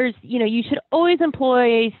 You should always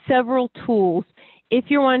employ several tools if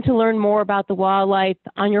you're wanting to learn more about the wildlife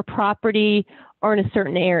on your property or in a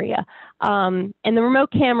certain area. And the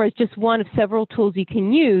remote camera is just one of several tools you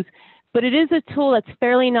can use, but it is a tool that's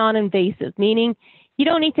fairly non-invasive, meaning you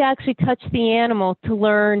don't need to actually touch the animal to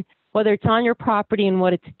learn whether it's on your property and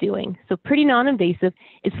what it's doing. So pretty non-invasive.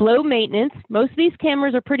 It's low maintenance. Most of these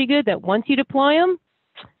cameras are pretty good that once you deploy them,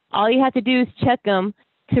 all you have to do is check them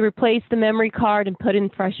to replace the memory card and put in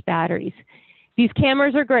fresh batteries. If These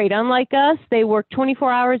cameras are great. Unlike us, they work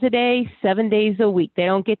 24 hours a day, 7 days a week. They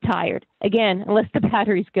don't get tired, again, unless the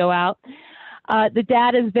batteries go out. The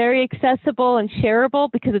data is very accessible and shareable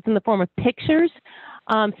because it's in the form of pictures.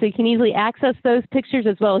 So you can easily access those pictures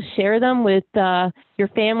as well as share them with your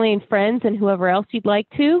family and friends and whoever else you'd like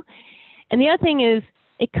to. And the other thing is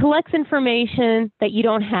it collects information that you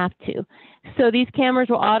don't have to. So these cameras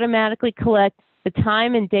will automatically collect the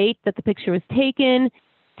time and date that the picture was taken,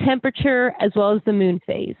 temperature, as well as the moon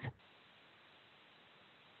phase.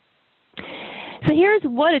 So here's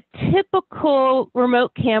what a typical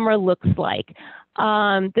remote camera looks like.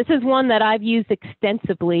 This is one that I've used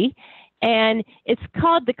extensively, and it's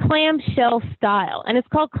called the clamshell style. And it's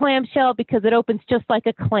called clamshell because it opens just like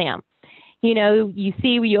a clam. You know, you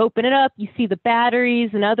see when you open it up, you see the batteries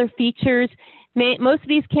and other features. Most of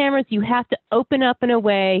these cameras, you have to open up in a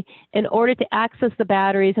way in order to access the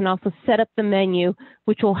batteries and also set up the menu,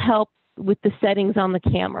 which will help with the settings on the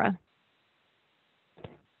camera.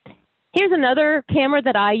 Here's another camera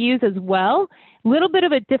that I use as well. A little bit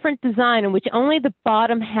of a different design in which only the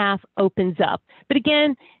bottom half opens up. But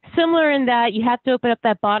again, similar in that you have to open up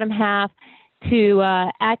that bottom half to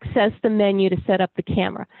access the menu to set up the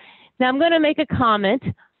camera. Now I'm going to make a comment,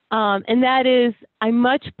 and that is I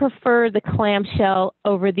much prefer the clamshell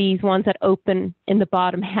over these ones that open in the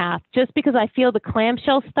bottom half, just because I feel the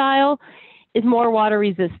clamshell style is more water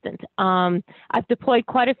resistant. I've deployed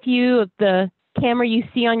quite a few of the camera you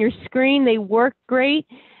see on your screen. They work great,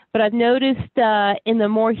 but I've noticed in the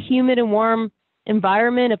more humid and warm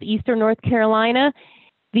environment of eastern North Carolina,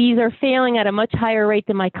 these are failing at a much higher rate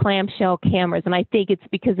than my clamshell cameras, and I think it's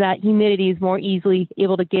because that humidity is more easily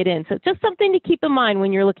able to get in. So just something to keep in mind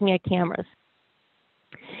when you're looking at cameras.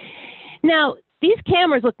 Now, these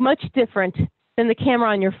cameras look much different than the camera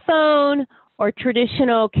on your phone or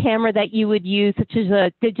traditional camera that you would use, such as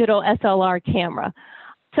a digital SLR camera.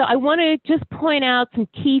 So I want to just point out some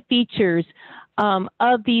key features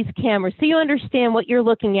of these cameras so you understand what you're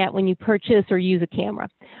looking at when you purchase or use a camera.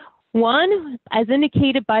 One, as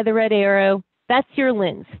indicated by the red arrow, that's your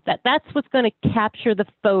lens. That's what's going to capture the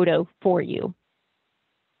photo for you.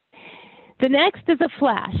 The next is a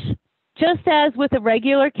flash. Just as with a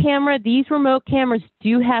regular camera, these remote cameras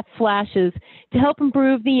do have flashes to help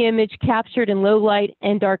improve the image captured in low light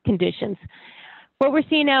and dark conditions. What we're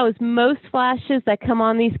seeing now is most flashes that come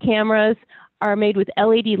on these cameras are made with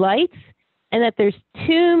LED lights, and that there's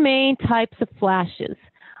two main types of flashes.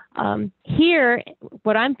 Here,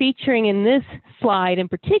 what I'm featuring in this slide in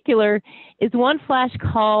particular is one flash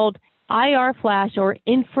called IR flash or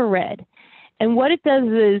infrared. And what it does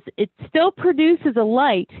is it still produces a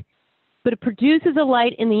light, but it produces a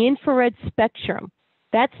light in the infrared spectrum.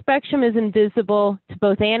 That spectrum is invisible to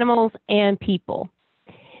both animals and people.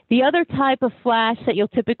 The other type of flash that you'll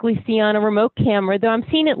typically see on a remote camera, though I'm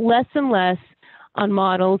seeing it less and less on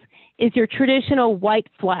models, is your traditional white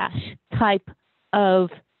flash type of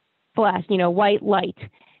flash, you know, white light.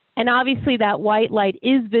 And obviously that white light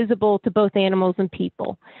is visible to both animals and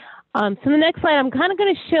people. So the next slide, I'm kind of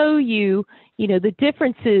going to show you, the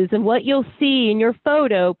differences and what you'll see in your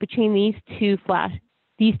photo between these two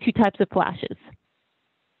types of flashes.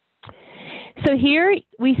 So here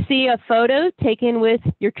we see a photo taken with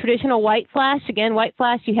your traditional white flash. Again, white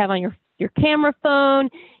flash you have on your camera phone,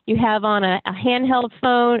 you have on a handheld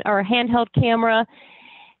phone or a handheld camera.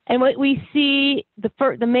 And what we see,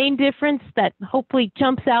 the main difference that hopefully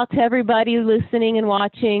jumps out to everybody listening and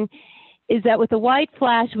watching is that with the white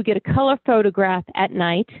flash, we get a color photograph at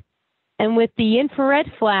night. And with the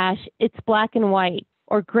infrared flash, it's black and white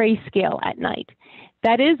or grayscale at night.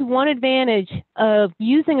 That is one advantage of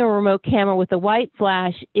using a remote camera with a white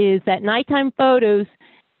flash is that nighttime photos,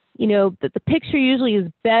 the picture usually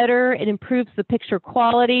is better. It improves the picture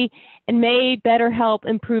quality and may better help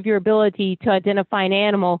improve your ability to identify an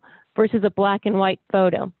animal versus a black and white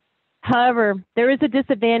photo. However, there is a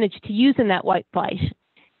disadvantage to using that white flash.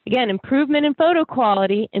 Again, improvement in photo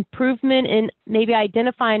quality, improvement in maybe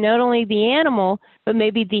identifying not only the animal, but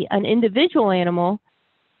maybe an individual animal.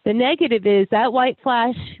 The negative is that white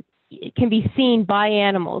flash can be seen by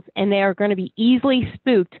animals, and they are going to be easily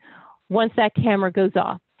spooked once that camera goes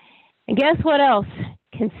off. And guess what else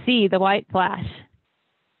can see the white flash?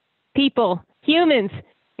 People, humans,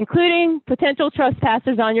 including potential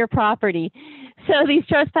trespassers on your property. So these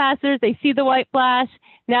trespassers, they see the white flash.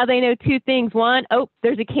 Now they know two things. One, oh,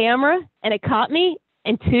 there's a camera and it caught me.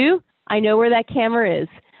 And two, I know where that camera is.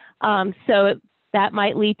 That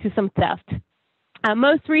might lead to some theft.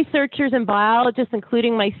 Most researchers and biologists,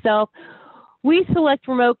 including myself, we select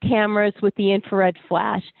remote cameras with the infrared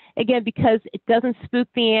flash. Again, because it doesn't spook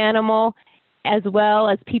the animal. as well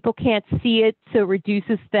as people can't see it, so it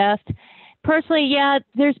reduces theft. Personally, yeah,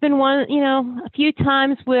 there's been a few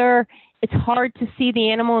times where it's hard to see the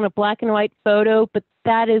animal in a black and white photo, but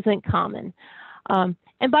that isn't common.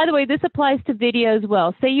 And by the way, this applies to video as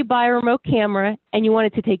well. Say you buy a remote camera and you want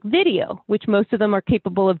it to take video, which most of them are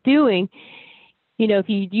capable of doing. If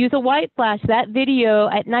you use a white flash, that video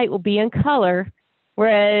at night will be in color.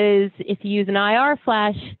 Whereas if you use an IR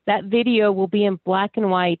flash, that video will be in black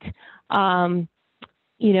and white,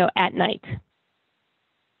 at night.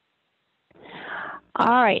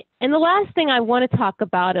 All right. And the last thing I want to talk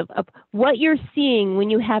about of what you're seeing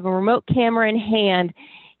when you have a remote camera in hand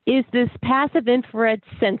is this passive infrared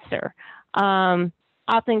sensor,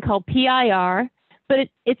 often called PIR, but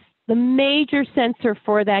it's the major sensor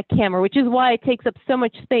for that camera, which is why it takes up so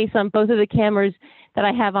much space on both of the cameras that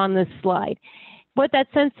I have on this slide. What that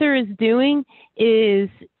sensor is doing is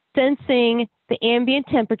sensing the ambient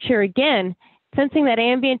temperature, again, sensing that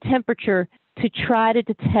ambient temperature to try to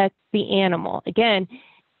detect the animal. Again,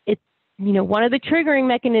 one of the triggering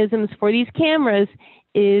mechanisms for these cameras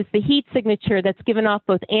is the heat signature that's given off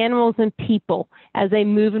both animals and people as they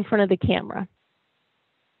move in front of the camera.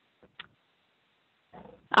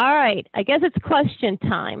 All right, I guess it's question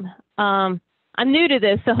time. I'm new to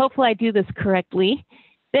this, so hopefully I do this correctly.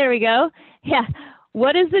 There we go. Yeah,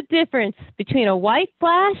 what is the difference between a white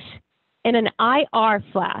flash and an IR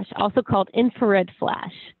flash, also called infrared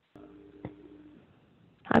flash?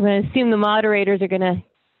 I'm going to assume the moderators are going to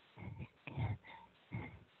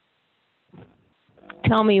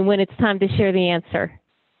tell me when it's time to share the answer.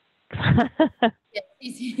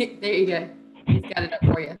 Yeah, there you go. He's got it up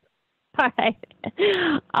for you. All right.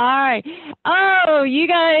 All right. Oh, you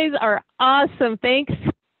guys are awesome. Thanks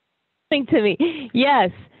for listening to me.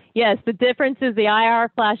 Yes, the difference is the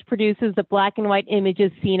IR flash produces the black and white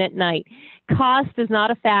images seen at night. Cost is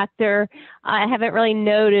not a factor. I haven't really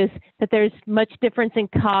noticed that there's much difference in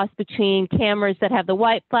cost between cameras that have the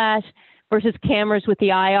white flash versus cameras with the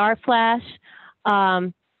IR flash.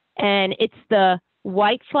 And it's the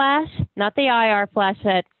white flash, not the IR flash,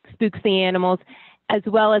 that spooks the animals, as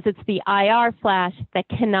well as it's the IR flash that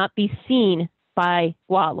cannot be seen by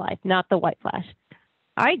wildlife, not the white flash.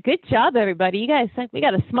 All right, good job, everybody. You guys, we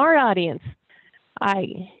got a smart audience. All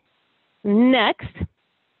right, next,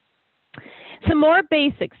 some more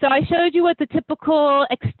basics. So I showed you what the typical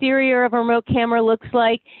exterior of a remote camera looks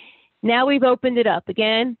like. Now we've opened it up.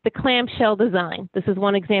 Again, the clamshell design. This is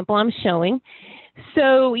one example I'm showing.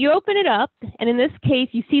 So you open it up, and in this case,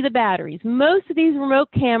 you see the batteries. Most of these remote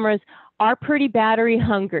cameras are pretty battery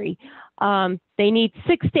hungry. They need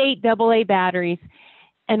 6 to 8 AA batteries.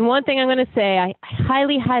 And one thing I'm going to say, I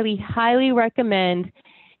highly, highly, highly recommend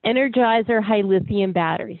Energizer high lithium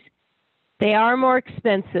batteries. They are more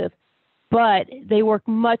expensive, but they work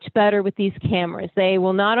much better with these cameras. They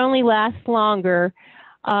will not only last longer,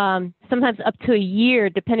 sometimes up to a year,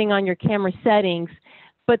 depending on your camera settings,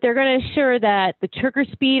 but they're going to ensure that the trigger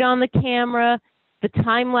speed on the camera, the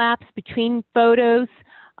time lapse between photos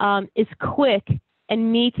is quick and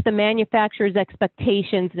meets the manufacturer's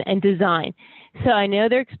expectations and design. So I know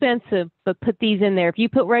they're expensive, but put these in there. If you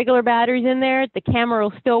put regular batteries in there, the camera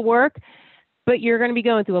will still work, but you're going to be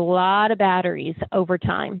going through a lot of batteries over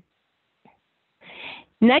time.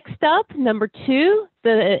 Next up, number 2,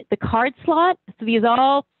 the card slot. So these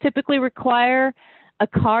all typically require a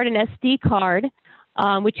card, an SD card,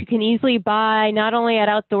 which you can easily buy not only at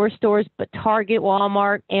outdoor stores, but Target,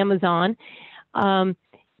 Walmart, Amazon.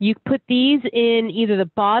 You put these in either the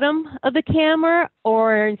bottom of the camera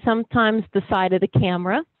or sometimes the side of the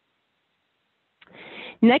camera.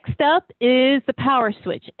 Next up is the power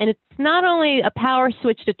switch. And it's not only a power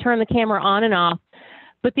switch to turn the camera on and off,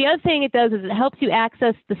 but the other thing it does is it helps you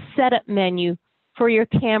access the setup menu for your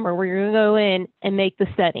camera where you're going to go in and make the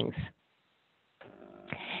settings.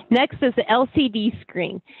 Next is the LCD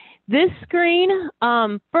screen. This screen,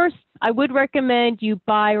 first, I would recommend you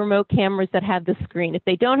buy remote cameras that have the screen. If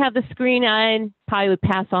they don't have the screen, I probably would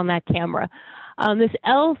pass on that camera. This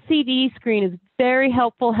LCD screen is very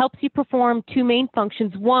helpful, helps you perform 2 main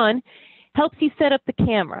functions. One, helps you set up the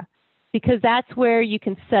camera because that's where you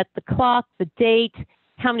can set the clock, the date,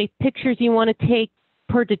 how many pictures you want to take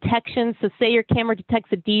per detection. So say your camera detects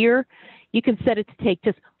a deer, you can set it to take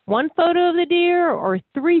just 1 photo of the deer or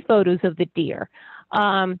 3 photos of the deer.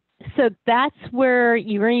 So that's where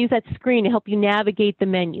you're going to use that screen to help you navigate the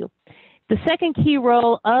menu. The second key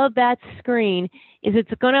role of that screen is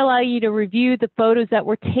it's going to allow you to review the photos that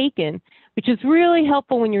were taken, which is really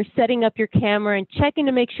helpful when you're setting up your camera and checking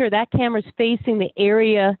to make sure that camera is facing the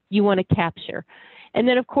area you want to capture. And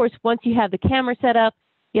then, of course, once you have the camera set up,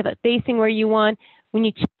 you have it facing where you want. When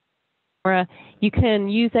you check you can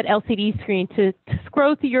use that LCD screen to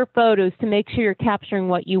scroll through your photos to make sure you're capturing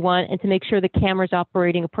what you want and to make sure the camera's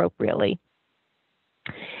operating appropriately.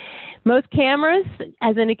 Most cameras,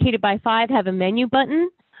 as indicated by 5, have a menu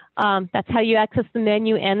button. That's how you access the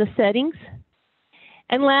menu and the settings.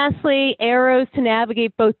 And lastly, arrows to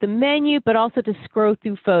navigate both the menu, but also to scroll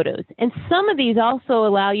through photos. And some of these also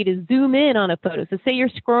allow you to zoom in on a photo. So say you're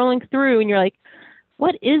scrolling through and you're like,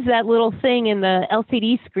 what is that little thing in the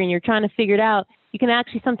LCD screen? You're trying to figure it out. You can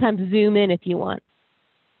actually sometimes zoom in if you want.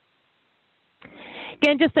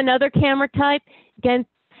 Again, just another camera type. Again,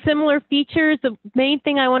 similar features. The main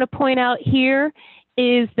thing I want to point out here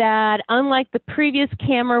is that unlike the previous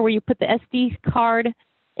camera where you put the SD card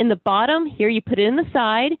in the bottom, here you put it in the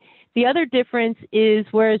side. The other difference is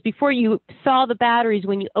whereas before you saw the batteries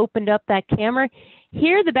when you opened up that camera,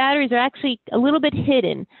 here the batteries are actually a little bit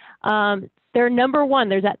hidden. They're number 1.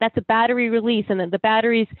 That's a battery release, and then the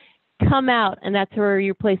batteries come out, and that's where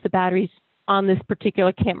you place the batteries on this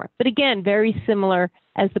particular camera. But again, very similar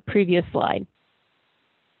as the previous slide.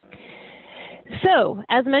 So,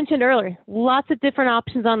 as mentioned earlier, lots of different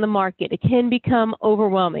options on the market. It can become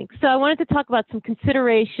overwhelming. So I wanted to talk about some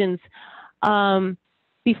considerations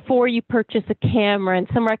before you purchase a camera and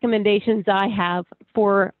some recommendations I have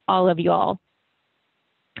for all of you all.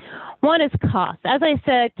 One is cost. As I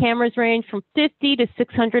said, cameras range from $50 to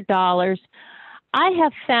 $600. I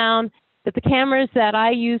have found that the cameras that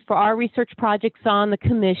I use for our research projects on the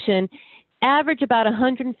commission average about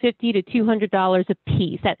 $150 to $200 a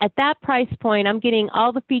piece. At that price point, I'm getting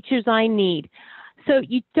all the features I need. So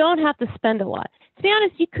you don't have to spend a lot. To be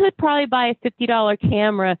honest, you could probably buy a $50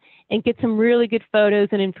 camera and get some really good photos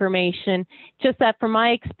and information. Just that from my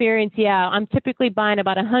experience, yeah, I'm typically buying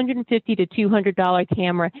about $150 to $200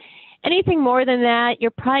 camera. Anything more than that, you're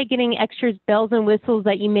probably getting extras, bells and whistles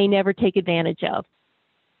that you may never take advantage of.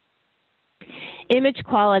 Image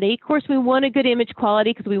quality. Of course, we want a good image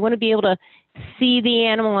quality because we want to be able to see the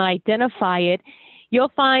animal and identify it.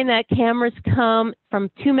 You'll find that cameras come from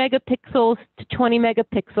 2 megapixels to 20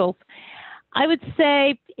 megapixels. I would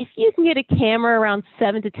say if you can get a camera around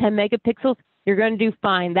 7 to 10 megapixels, you're going to do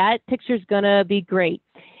fine. That picture is going to be great.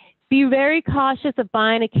 Be very cautious of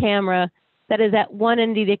buying a camera that is at one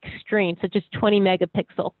end of the extreme, such as 20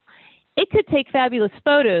 megapixel. It could take fabulous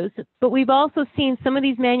photos, but we've also seen some of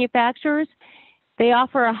these manufacturers, they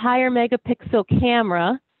offer a higher megapixel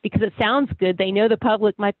camera because it sounds good. They know the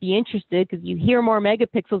public might be interested because you hear more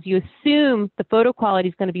megapixels, you assume the photo quality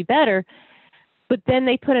is going to be better, but then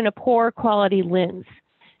they put in a poor quality lens.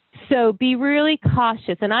 So be really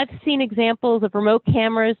cautious. And I've seen examples of remote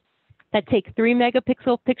cameras that take 3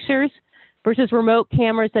 megapixel pictures versus remote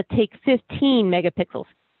cameras that take 15 megapixels.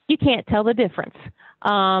 You can't tell the difference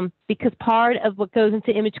because part of what goes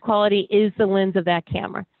into image quality is the lens of that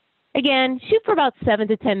camera. Again, shoot for about 7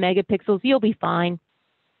 to 10 megapixels. You'll be fine.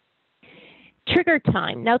 Trigger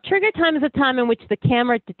time. Now, trigger time is a time in which the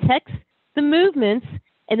camera detects the movements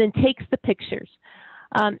and then takes the pictures.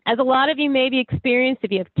 As a lot of you may be experienced,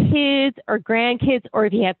 if you have kids or grandkids or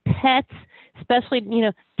if you have pets, especially,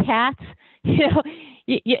 cats,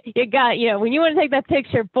 you got, when you want to take that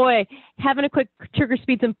picture, boy, having a quick trigger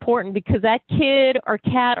speed is important because that kid or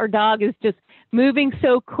cat or dog is just moving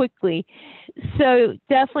so quickly. So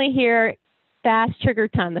definitely here, fast trigger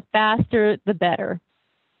time. The faster, the better.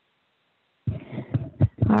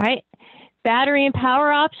 All right. Battery and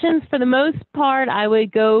power options. For the most part, I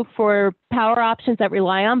would go for power options that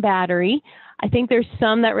rely on battery. I think there's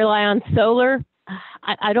some that rely on solar.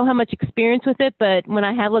 I don't have much experience with it, but when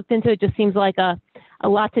I have looked into it, it just seems like a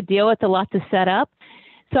lot to deal with, a lot to set up.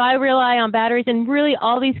 So I rely on batteries, and really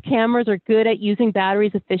all these cameras are good at using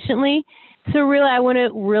batteries efficiently. So really, I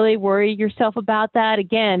wouldn't really worry yourself about that.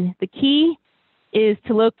 Again, the key is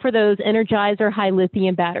to look for those Energizer high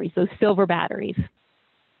lithium batteries, those silver batteries.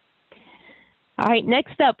 All right,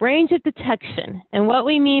 next up, range of detection. And what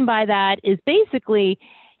we mean by that is basically,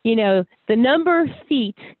 the number of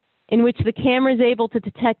feet in which the camera is able to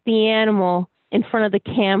detect the animal in front of the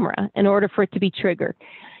camera in order for it to be triggered.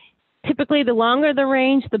 Typically, the longer the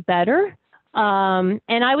range, the better. And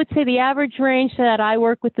I would say the average range that I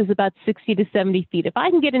work with is about 60 to 70 feet. If I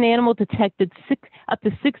can get an animal detected up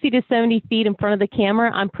to 60 to 70 feet in front of the camera,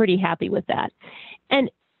 I'm pretty happy with that. And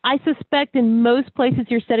I suspect in most places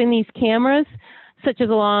you're setting these cameras, such as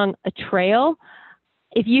along a trail,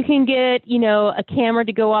 if you can get, a camera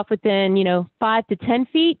to go off within, 5 to 10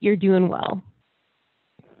 feet, you're doing well.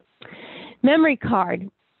 Memory card.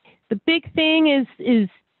 The big thing is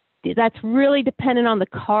that's really dependent on the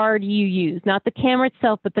card you use, not the camera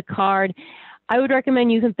itself, but the card. I would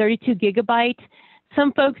recommend using 32 gigabytes.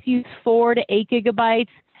 Some folks use 4 to 8 gigabytes.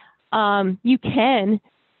 You can,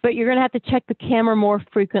 but you're going to have to check the camera more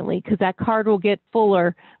frequently because that card will get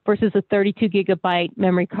fuller versus a 32 gigabyte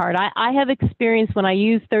memory card. I have experience when I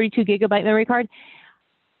use 32 gigabyte memory card,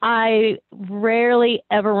 I rarely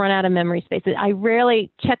ever run out of memory space. I rarely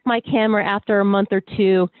check my camera after a month or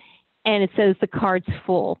two and it says the card's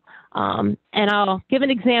full. And I'll give an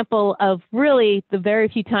example of really the very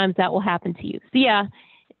few times that will happen to you. So yeah,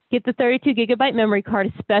 get the 32 gigabyte memory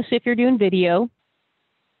card, especially if you're doing video.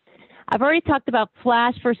 I've already talked about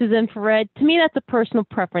flash versus infrared. To me, that's a personal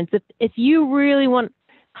preference. If you really want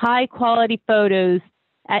high quality photos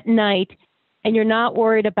at night and you're not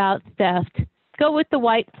worried about theft, go with the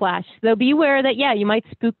white flash. Though be aware that, yeah, you might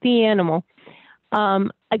spook the animal.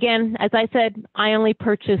 Again, as I said, I only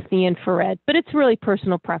purchase the infrared, but it's really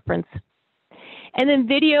personal preference. And then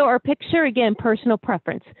video or picture, again, personal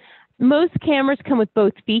preference. Most cameras come with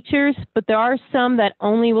both features, but there are some that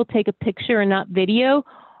only will take a picture and not video.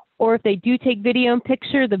 Or if they do take video and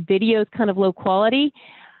picture, the video is kind of low quality.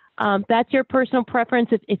 That's your personal preference.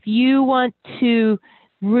 If you want to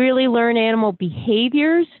really learn animal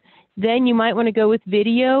behaviors, then you might want to go with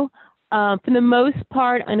video. For the most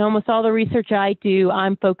part, and almost all the research I do,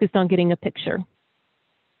 I'm focused on getting a picture.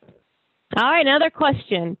 All right, another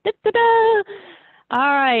question. Da-da-da.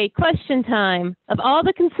 All right, question time. Of all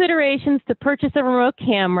the considerations to purchase a remote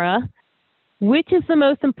camera, which is the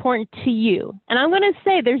most important to you? And I'm going to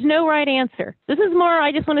say there's no right answer. This is more,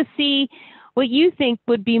 I just want to see what you think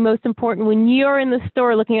would be most important when you're in the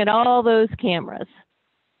store looking at all those cameras.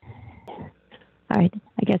 All right,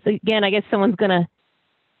 I guess someone's going to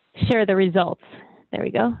share the results. There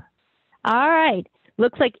we go. All right,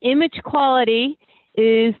 looks like image quality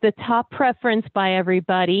is the top preference by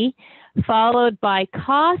everybody, followed by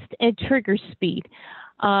cost and trigger speed.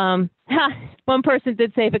 One person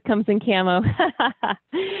did say if it comes in camo.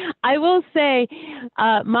 I will say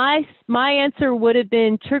my answer would have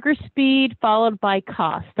been trigger speed followed by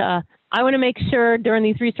cost. I want to make sure during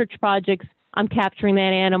these research projects I'm capturing that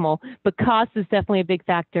animal, but cost is definitely a big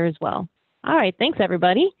factor as well. All right, thanks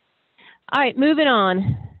everybody. All right, moving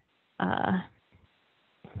on.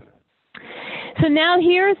 So now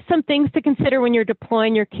here's some things to consider when you're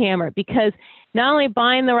deploying your camera, because not only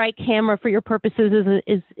buying the right camera for your purposes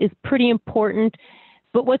is pretty important,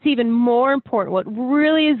 but what's even more important, what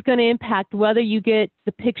really is going to impact whether you get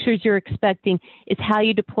the pictures you're expecting, is how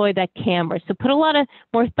you deploy that camera. So put a lot of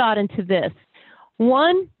more thought into this.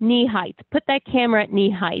 One, knee height. Put that camera at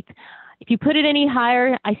knee height. If you put it any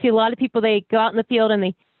higher, I see a lot of people, they go out in the field and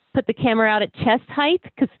they put the camera out at chest height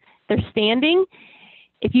because they're standing.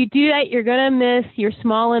 If you do that, you're going to miss your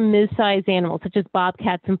small and mid-sized animals, such as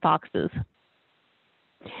bobcats and foxes.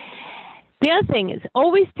 The other thing is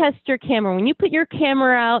always test your camera. When you put your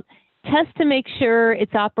camera out, test to make sure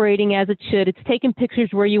it's operating as it should. It's taking pictures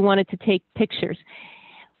where you want it to take pictures.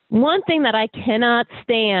 One thing that I cannot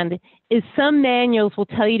stand is some manuals will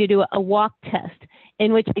tell you to do a walk test,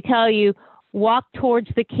 in which they tell you walk towards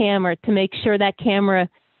the camera to make sure that camera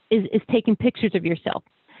is taking pictures of yourself.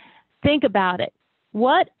 Think about it.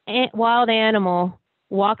 What wild animal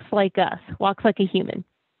walks like us, walks like a human?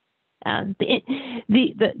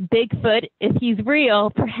 The Bigfoot, if he's real,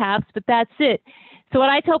 perhaps, but that's it. So what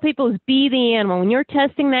I tell people is be the animal. When you're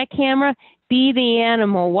testing that camera, be the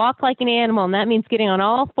animal. Walk like an animal, and that means getting on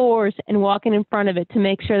all fours and walking in front of it to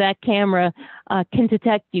make sure that camera can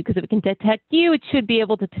detect you. Because if it can detect you, it should be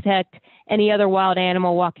able to detect any other wild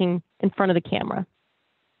animal walking in front of the camera.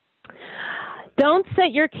 Don't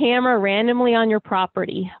set your camera randomly on your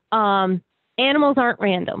property. Animals aren't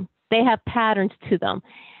random. They have patterns to them.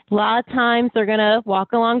 A lot of times they're going to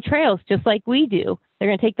walk along trails just like we do. They're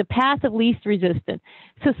going to take the path of least resistance.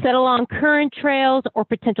 So set along current trails or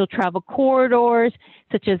potential travel corridors,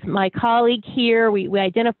 such as my colleague here. We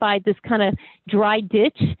identified this kind of dry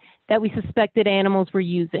ditch that we suspected animals were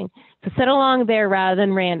using. So set along there rather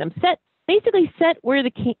than random. Basically set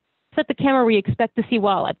the camera where you expect to see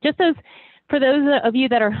wildlife. Just as for those of you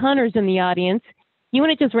that are hunters in the audience, you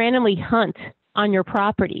wouldn't just randomly hunt on your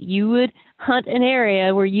property. You would hunt an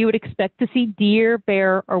area where you would expect to see deer,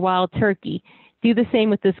 bear, or wild turkey. Do the same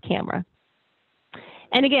with this camera.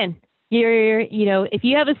 And again, if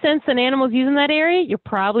you have a sense an animal's using that area, you're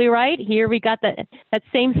probably right. Here we got that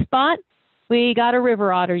same spot. We got a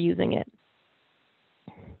river otter using it.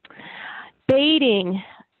 Baiting.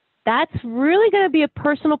 That's really going to be a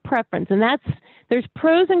personal preference, and there's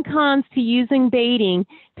pros and cons to using baiting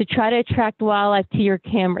to try to attract wildlife to your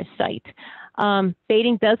camera site.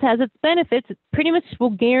 Baiting does have its benefits. It pretty much will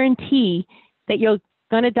guarantee that you're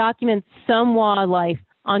going to document some wildlife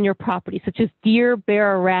on your property, such as deer,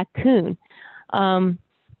 bear, or raccoon.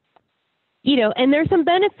 And there's some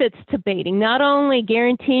benefits to baiting, not only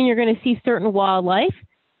guaranteeing you're going to see certain wildlife,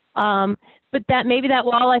 but that maybe that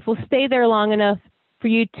wildlife will stay there long enough for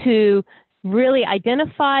you to really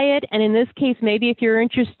identify it. And in this case, maybe if you're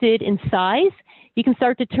interested in size, you can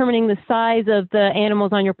start determining the size of the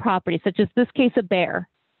animals on your property, such as this case, a bear.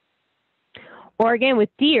 Or again, with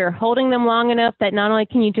deer, holding them long enough that not only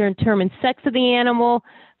can you determine sex of the animal,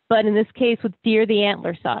 but in this case with deer, the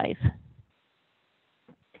antler size.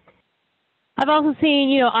 I've also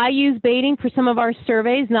seen, I use baiting for some of our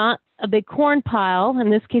surveys, not a big corn pile, in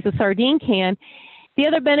this case a sardine can. The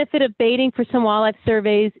other benefit of baiting for some wildlife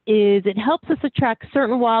surveys is it helps us attract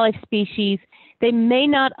certain wildlife species. They may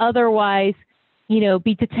not otherwise,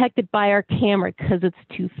 be detected by our camera because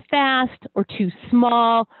it's too fast or too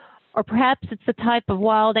small, or perhaps it's the type of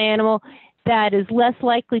wild animal that is less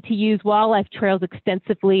likely to use wildlife trails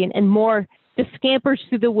extensively and more just scampers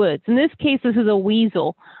through the woods. In this case, this is a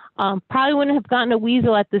weasel. Probably wouldn't have gotten a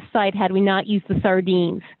weasel at this site had we not used the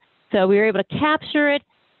sardines. So we were able to capture it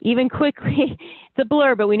even quickly. It's a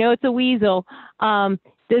blur, but we know it's a weasel.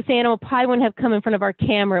 This animal probably wouldn't have come in front of our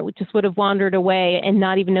camera. It just would have wandered away and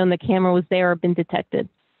not even known the camera was there or been detected.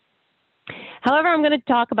 However, I'm going to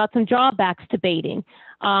talk about some drawbacks to baiting.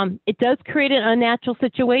 It does create an unnatural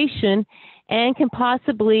situation and can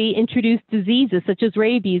possibly introduce diseases such as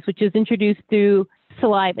rabies, which is introduced through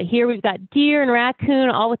saliva. Here we've got deer and raccoon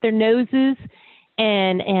all with their noses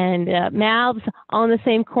and mouths all in the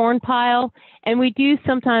same corn pile. And we do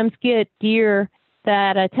sometimes get deer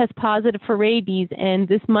that test positive for rabies, and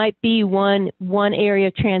this might be one area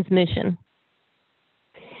of transmission.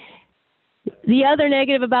 The other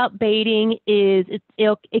negative about baiting is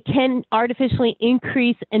it can artificially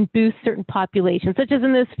increase and boost certain populations, such as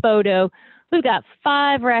in this photo, we've got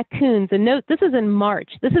 5 raccoons. And note, this is in March.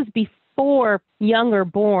 This is before young are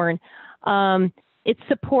born. It's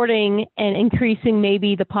supporting and increasing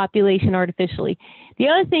maybe the population artificially. The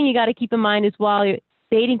other thing you got to keep in mind is while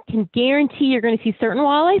baiting can guarantee you're going to see certain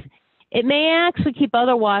wildlife, it may actually keep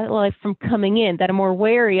other wildlife from coming in that are more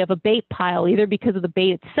wary of a bait pile, either because of the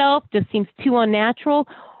bait itself just seems too unnatural,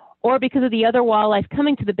 or because of the other wildlife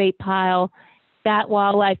coming to the bait pile, that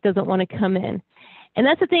wildlife doesn't want to come in. And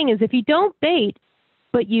that's the thing is if you don't bait,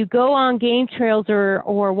 but you go on game trails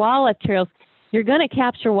or wildlife trails, you're going to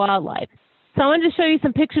capture wildlife. So I wanted to show you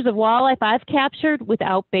some pictures of wildlife I've captured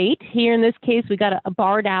without bait. Here in this case, we got a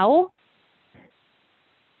barred owl.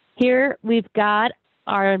 Here we've got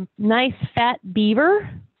our nice fat beaver.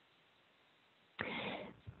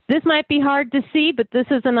 This might be hard to see, but this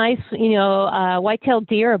is a nice, white-tailed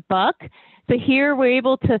deer, a buck. So here we're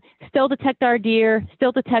able to still detect our deer,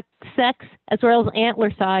 still detect sex, as well as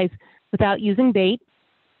antler size without using bait.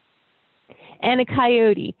 And a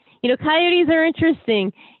coyote. Coyotes are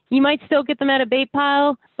interesting. You might still get them at a bait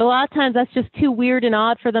pile, but a lot of times that's just too weird and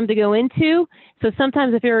odd for them to go into. So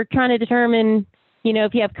sometimes if you're trying to determine,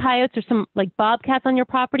 if you have coyotes or some like bobcats on your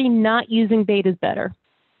property, not using bait is better.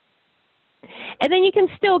 And then you can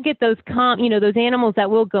still get those those animals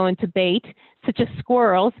that will go into bait, such as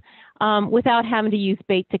squirrels, without having to use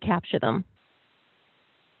bait to capture them.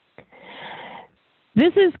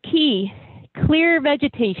 This is key, clear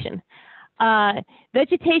vegetation.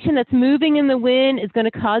 Vegetation that's moving in the wind is going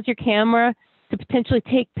to cause your camera to potentially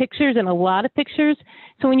take pictures, and a lot of pictures.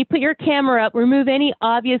 So when you put your camera up, remove any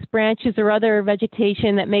obvious branches or other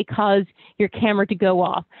vegetation that may cause your camera to go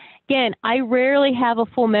off. Again, I rarely have a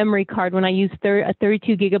full memory card when I use a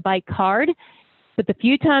 32 gigabyte card, but the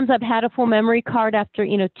few times I've had a full memory card after,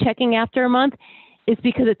 checking after a month is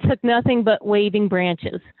because it took nothing but waving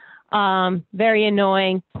branches. Very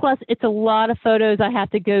annoying. Plus, it's a lot of photos I have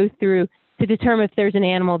to go through to determine if there's an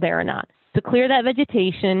animal there or not. So clear that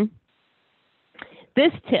vegetation.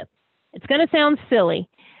 This tip, it's going to sound silly,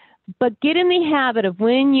 but get in the habit of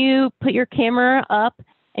when you put your camera up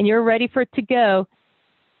and you're ready for it to go,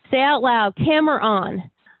 say out loud, camera on.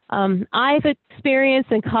 I've experienced,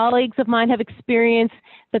 and colleagues of mine have experienced,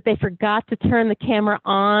 that they forgot to turn the camera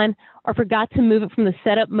on or forgot to move it from the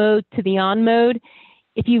setup mode to the on mode.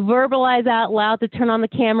 If you verbalize out loud to turn on the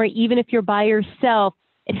camera, even if you're by yourself,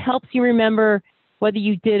 it helps you remember whether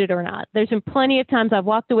you did it or not. There's been plenty of times I've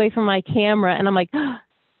walked away from my camera and I'm like, oh,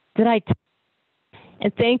 did I?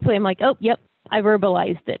 And thankfully I'm like, oh, yep, I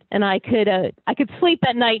verbalized it. And I could sleep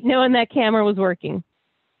at night knowing that camera was working.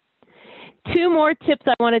 2 more tips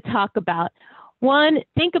I want to talk about. 1,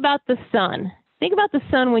 think about the sun. Think about the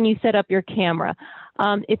sun when you set up your camera.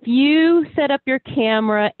 If you set up your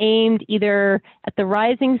camera aimed either at the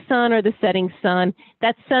rising sun or the setting sun,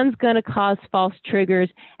 that sun's going to cause false triggers,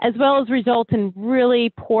 as well as result in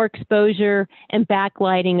really poor exposure and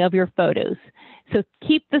backlighting of your photos. So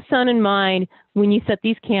keep the sun in mind when you set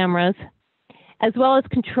these cameras, as well as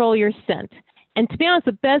control your scent. And to be honest,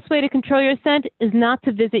 the best way to control your scent is not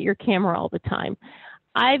to visit your camera all the time.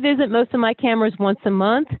 I visit most of my cameras once a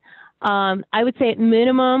month. I would say at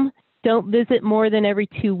minimum, don't visit more than every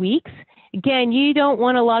 2 weeks. Again, you don't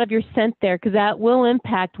want a lot of your scent there because that will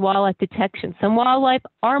impact wildlife detection. Some wildlife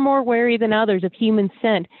are more wary than others of human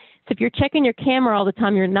scent. So if you're checking your camera all the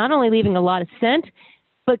time, you're not only leaving a lot of scent,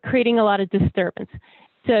 but creating a lot of disturbance.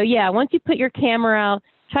 So yeah, once you put your camera out,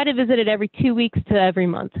 try to visit it every 2 weeks to every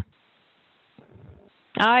month.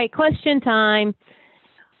 All right, question time.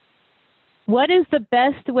 What is the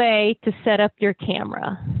best way to set up your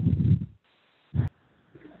camera?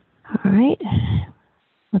 All right,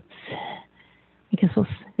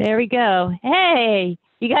 there we go. Hey,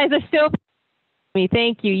 you guys are still me.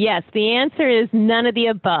 Thank you. Yes, the answer is none of the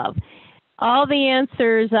above. All the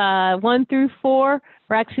answers 1 through 4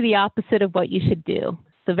 are actually the opposite of what you should do.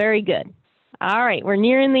 So very good. All right, we're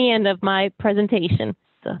nearing the end of my presentation.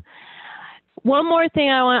 So one more thing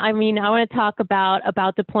I want to talk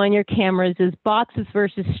about deploying your cameras is boxes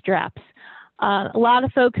versus straps. A lot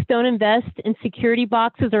of folks don't invest in security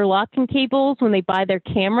boxes or locking cables when they buy their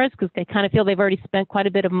cameras because they kind of feel they've already spent quite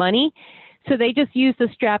a bit of money. So they just use the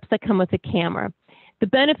straps that come with the camera. The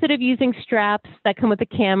benefit of using straps that come with the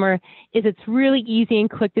camera is it's really easy and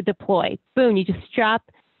quick to deploy. Boom, you just strap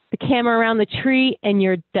the camera around the tree and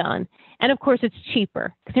you're done. And of course, it's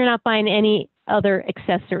cheaper because you're not buying any other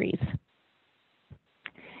accessories.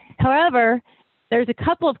 However, there's a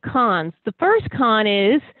couple of cons. The first con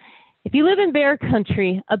is if you live in bear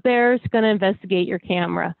country, a bear is going to investigate your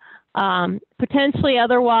camera. Potentially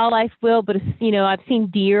other wildlife will, but I've seen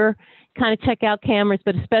deer kind of check out cameras,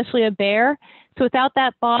 but especially a bear. So without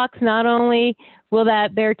that box, not only will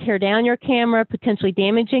that bear tear down your camera, potentially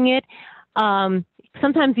damaging it,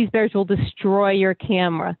 sometimes these bears will destroy your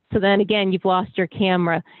camera. So then again, you've lost your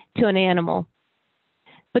camera to an animal.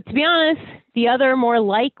 But to be honest, the other more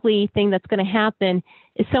likely thing that's going to happen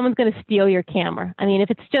is someone's going to steal your camera. I mean, if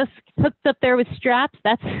it's just hooked up there with straps,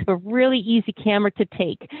 that's a really easy camera to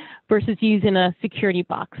take versus using a security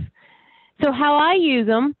box. So how I use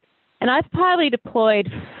them, and I've probably deployed,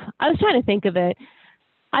 I was trying to think of it,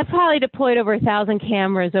 I've probably deployed over 1,000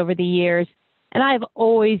 cameras over the years, and I've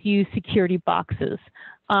always used security boxes.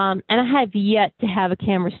 And I have yet to have a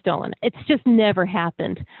camera stolen. It's just never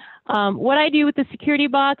happened. What I do with the security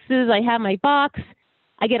box is I have my box,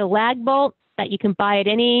 I get a lag bolt that you can buy at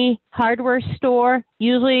any hardware store,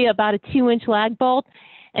 usually about a 2-inch lag bolt,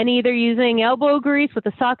 and either using elbow grease with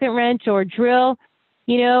a socket wrench or drill,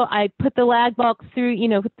 I put the lag bolt through,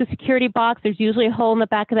 with the security box. There's usually a hole in the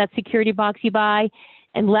back of that security box you buy,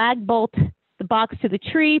 and lag bolt the box to the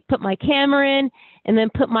tree, put my camera in, and then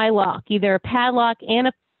put my lock, either a padlock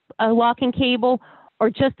and a locking cable or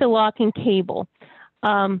just a locking cable.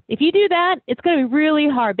 If you do that, it's going to be really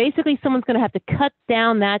hard. Basically, someone's going to have to cut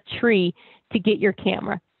down that tree to get your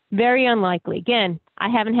camera. Very unlikely. Again, I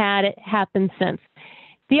haven't had it happen since.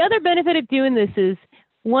 The other benefit of doing this is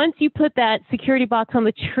once you put that security box on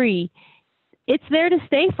the tree, it's there to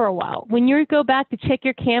stay for a while. When you go back to check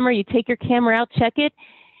your camera, you take your camera out, check it.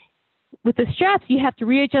 With the straps, you have to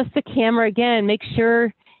readjust the camera again, make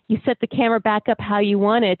sure you set the camera back up how you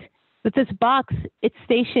want it. With this box, it's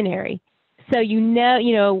stationary. So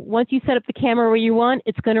once you set up the camera where you want,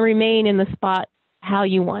 it's going to remain in the spot how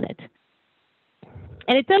you want it.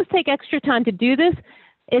 And it does take extra time to do this.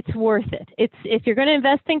 It's worth it. If you're going to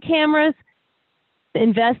invest in cameras,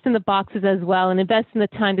 invest in the boxes as well and invest in the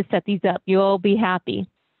time to set these up. You'll be happy.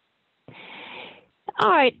 All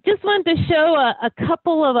right, just wanted to show a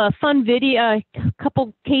couple of fun video, a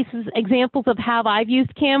couple examples of how I've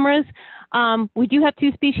used cameras. We do have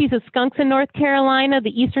 2 species of skunks in North Carolina, the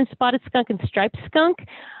eastern spotted skunk and striped skunk.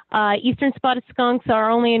 Eastern spotted skunks are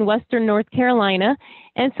only in western North Carolina,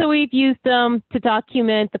 and so we've used them to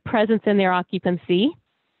document the presence and their occupancy.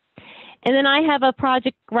 And then I have a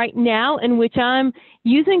project right now in which I'm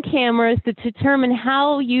using cameras to determine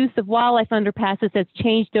how use of wildlife underpasses has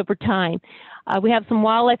changed over time. We have some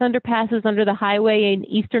wildlife underpasses under the highway in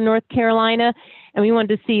eastern North Carolina, and we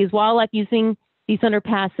wanted to see is wildlife using these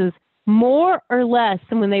underpasses more or less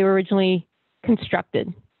than when they were originally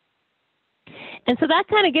constructed. And so that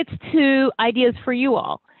kind of gets to ideas for you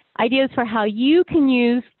all, ideas for how you can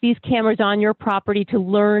use these cameras on your property to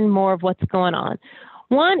learn more of what's going on.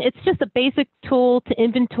 One, it's just a basic tool to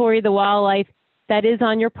inventory the wildlife that is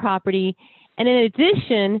on your property. And in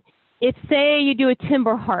addition, if say you do a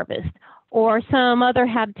timber harvest or some other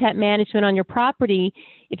habitat management on your property,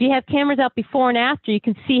 if you have cameras out before and after, you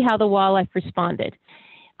can see how the wildlife responded.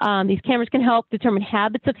 These cameras can help determine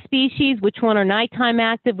habits of species, which ones are nighttime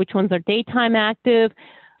active, which ones are daytime active,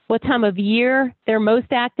 what time of year they're most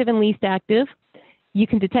active and least active. You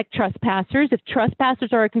can detect trespassers. If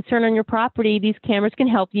trespassers are a concern on your property, these cameras can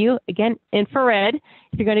help you, again, infrared,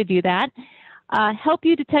 if you're going to do that. Help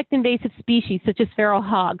you detect invasive species, such as feral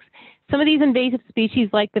hogs. Some of these invasive species,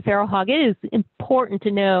 like the feral hog, it is important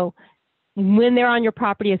to know when they're on your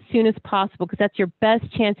property as soon as possible, because that's your best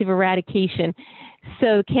chance of eradication.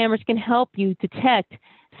 So cameras can help you detect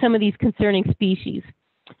some of these concerning species.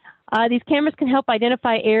 These cameras can help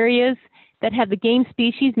identify areas that have the game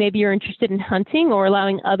species. Maybe you're interested in hunting or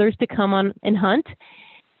allowing others to come on and hunt.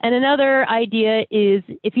 And another idea is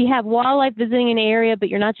if you have wildlife visiting an area, but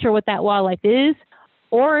you're not sure what that wildlife is,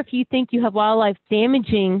 or if you think you have wildlife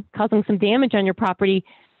causing some damage on your property,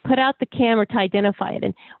 put out the camera to identify it.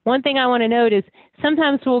 And one thing I want to note is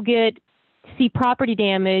sometimes we'll see property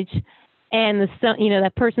damage and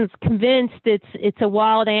that person's convinced it's a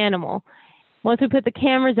wild animal. Once we put the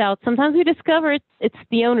cameras out, sometimes we discover it's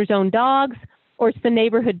the owner's own dogs or it's the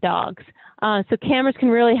neighborhood dogs. So cameras can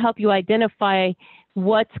really help you identify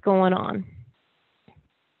what's going on.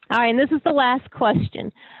 All right, and this is the last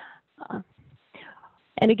question.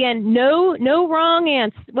 And again, no wrong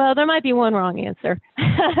answer. Well, there might be one wrong answer,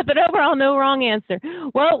 but overall, no wrong answer.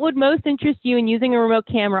 What would most interest you in using a remote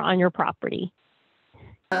camera on your property?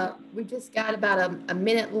 We just got about a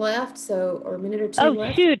minute left, or a minute or two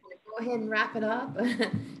left. Oh, shoot. Go ahead and wrap it up.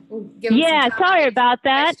 We'll yeah, sorry about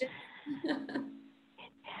that.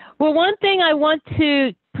 Well, one thing I want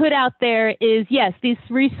to put out there is, yes, these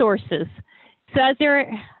resources. So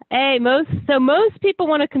most people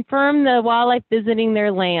want to confirm the wildlife visiting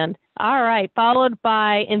their land. All right, followed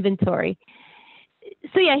by inventory.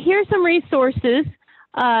 So yeah, here's some resources.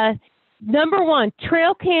 Number one,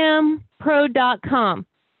 trailcampro.com.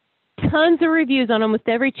 Tons of reviews on almost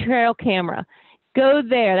every trail camera. Go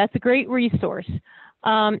there. That's a great resource.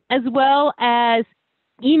 As well as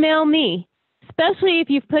email me, especially if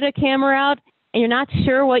you've put a camera out and you're not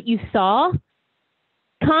sure what you saw.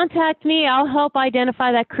 Contact me. I'll help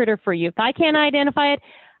identify that critter for you. If I can't identify it,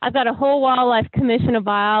 I've got a whole wildlife commission of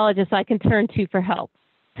biologists I can turn to for help.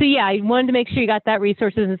 So yeah, I wanted to make sure you got that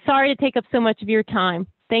resources, and sorry to take up so much of your time.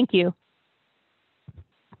 Thank you.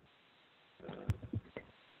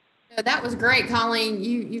 That was great, Colleen.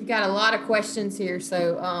 You've got a lot of questions here,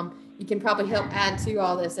 so you can probably help add to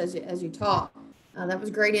all this as you talk. That was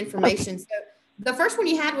great information. So the first one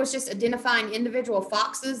you had was just identifying individual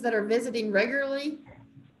foxes that are visiting regularly.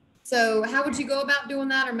 So how would you go about doing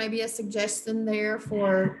that, or maybe a suggestion there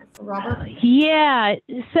for Robert? Yeah,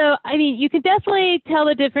 so I mean, you can definitely tell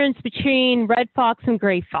the difference between red fox and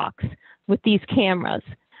gray fox with these cameras,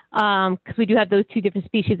 because we do have those two different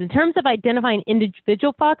species. In terms of identifying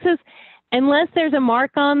individual foxes, unless there's a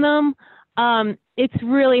mark on them, it's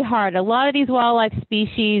really hard. A lot of these wildlife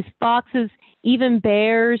species, foxes, even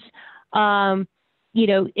bears,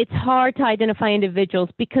 it's hard to identify individuals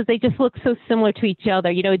because they just look so similar to each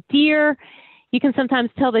other. Deer, you can sometimes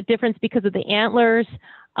tell the difference because of the antlers,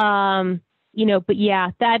 but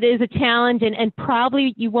yeah, that is a challenge, and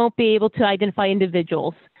probably you won't be able to identify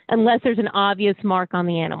individuals unless there's an obvious mark on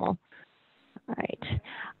the animal. All right.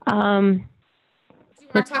 Do you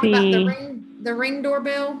want to talk about the ring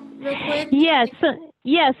doorbell real quick? Yes.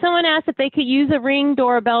 Yeah, someone asked if they could use a ring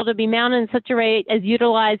doorbell to be mounted in such a way as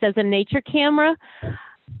utilized as a nature camera.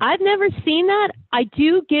 I've never seen that. I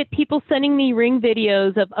do get people sending me ring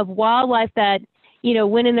videos of wildlife that,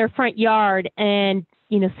 went in their front yard and,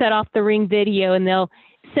 set off the ring video, and they'll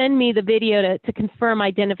send me the video to confirm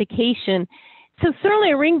identification. So certainly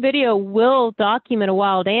a ring video will document a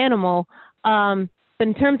wild animal, but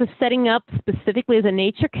in terms of setting up specifically as a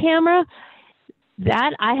nature camera,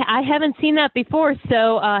 that I haven't seen that before.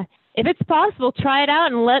 So if it's possible, try it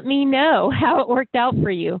out and let me know how it worked out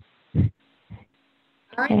for you. All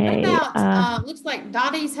right. What about, looks like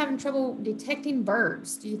Dottie's having trouble detecting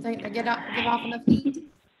birds. Do you think they give off enough heat?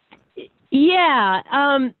 Yeah,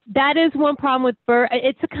 that is one problem with birds.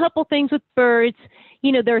 It's a couple things with birds.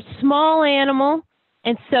 They're a small animal.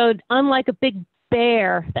 And so unlike a big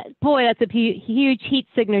bear, that's a huge heat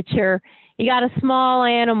signature. You got a small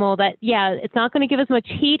animal that, it's not going to give us much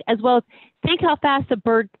heat, as well as think how fast a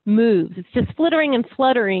bird moves. It's just flittering and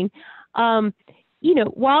fluttering.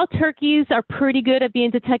 Wild turkeys are pretty good at being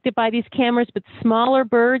detected by these cameras, but smaller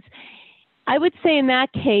birds, I would say in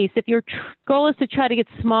that case, if your goal is to try to get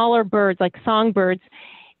smaller birds like songbirds,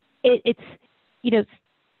 it's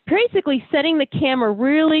basically setting the camera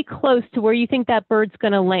really close to where you think that bird's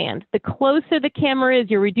going to land. The closer the camera is,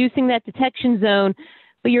 you're reducing that detection zone,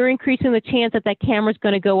 but you're increasing the chance that that camera is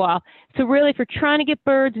going to go off. So really, if you're trying to get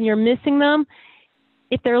birds and you're missing them,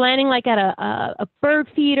 if they're landing like at a bird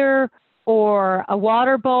feeder or a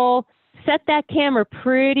water bowl, set that camera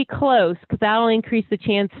pretty close because that'll increase the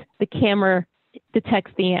chance the camera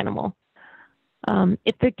detects the animal.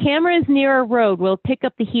 If the camera is near a road, will it pick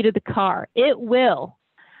up the heat of the car? It will.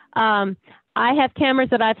 I have cameras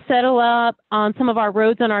that I've set up on some of our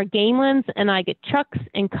roads on our gamelands, and I get trucks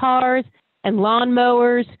and cars and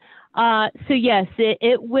lawnmowers. So yes,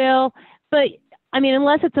 it will. But I mean,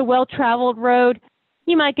 unless it's a well-traveled road,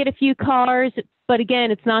 you might get a few cars, but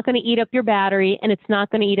again, it's not going to eat up your battery and it's not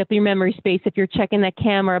going to eat up your memory space if you're checking that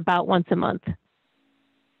camera about once a month.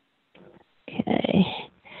 Okay.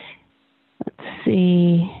 Let's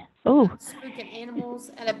see. Oh. Spooking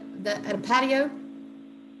animals at a patio.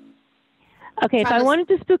 Okay, if I wanted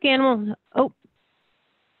to spook animals, oh,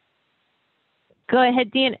 go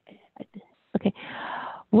ahead, Dan. Okay,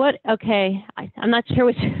 what? Okay, I'm not sure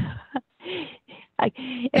which.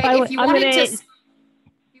 If you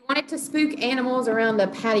wanted to spook animals around the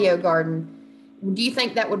patio garden, do you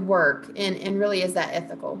think that would work? And really, is that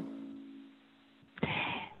ethical?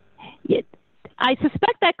 Yeah, I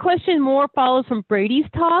suspect that question more follows from Brady's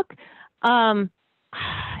talk.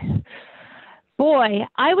 Boy,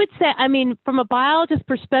 I would say, I mean, from a biologist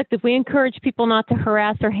perspective, we encourage people not to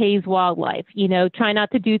harass or haze wildlife, you know, try not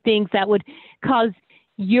to do things that would cause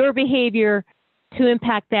your behavior to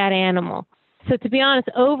impact that animal. So to be honest,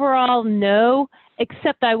 overall, no,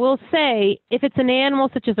 except I will say if it's an animal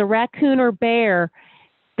such as a raccoon or bear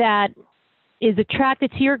that is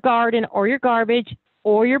attracted to your garden or your garbage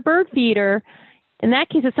or your bird feeder, in that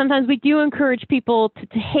case, sometimes we do encourage people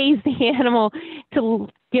to haze the animal, to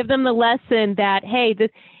give them the lesson that, hey, we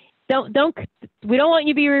don't want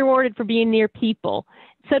you to be rewarded for being near people.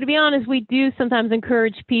 So to be honest, we do sometimes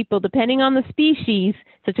encourage people, depending on the species,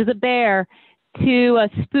 such as a bear, to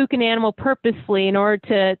spook an animal purposefully in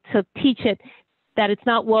order to teach it that it's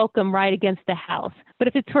not welcome right against the house. But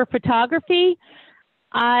if it's for photography,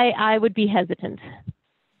 I would be hesitant.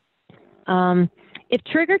 If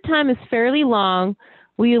trigger time is fairly long,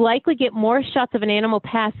 will you likely get more shots of an animal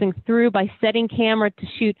passing through by setting camera to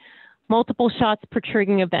shoot multiple shots per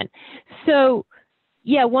triggering event? So,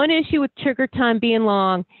 yeah, one issue with trigger time being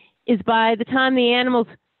long is by the time the animals,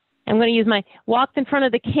 I'm going to use walked in front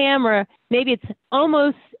of the camera, maybe it's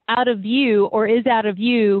almost out of view or is out of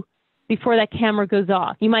view before that camera goes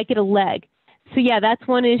off. You might get a leg. So, yeah, that's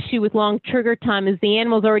one issue with long trigger time is the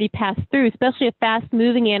animal's already passed through, especially a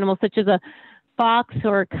fast-moving animal such as a fox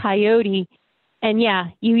or a coyote, and yeah,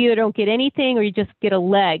 you either don't get anything or you just get a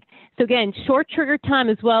leg. So again, short trigger time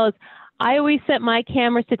as well as I always set my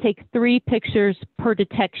cameras to take 3 pictures per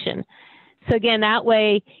detection. So again, that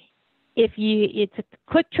way, it's a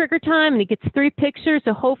quick trigger time and it gets 3 pictures,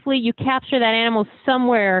 so hopefully you capture that animal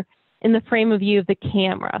somewhere in the frame of view of the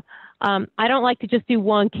camera. I don't like to just do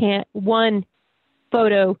one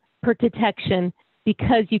photo per detection,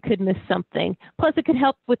 because you could miss something. Plus, it could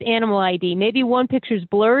help with animal ID. Maybe one picture's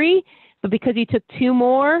blurry, but because you took 2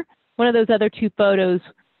 more, one of those other 2 photos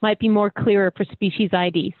might be more clearer for species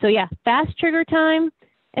ID. So yeah, fast trigger time.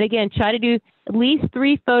 And again, try to do at least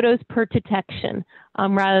 3 photos per detection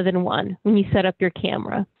rather than 1 when you set up your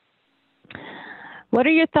camera. What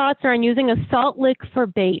are your thoughts on using a salt lick for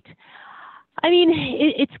bait? I mean,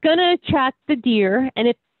 it's going to attract the deer. And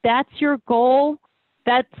if that's your goal,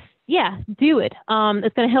 yeah, do it.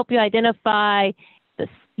 It's going to help you identify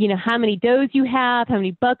how many does you have, how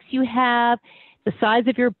many bucks you have, the size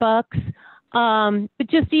of your bucks. But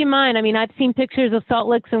just be in mind, I mean, I've seen pictures of salt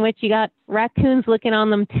licks in which you got raccoons licking on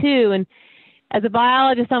them too. And as a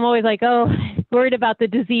biologist, I'm always like, oh, worried about the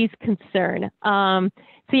disease concern.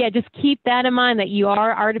 So yeah, just keep that in mind that you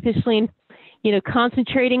are artificially,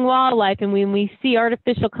 concentrating wildlife. And when we see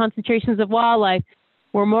artificial concentrations of wildlife,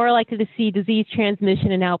 we're more likely to see disease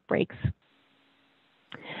transmission and outbreaks.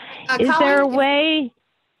 Is Colleen, there a way?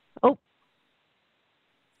 Oh,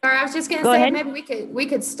 sorry, I was just going to say maybe we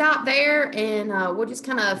could stop there and we'll just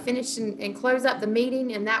kind of finish and close up the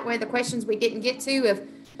meeting. And that way, the questions we didn't get to, if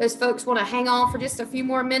those folks want to hang on for just a few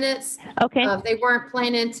more minutes, okay. If they weren't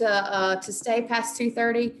planning to stay past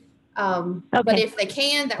 2:30. Okay. But if they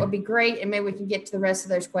can, that would be great, and maybe we can get to the rest of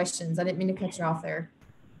those questions. I didn't mean to cut you off there.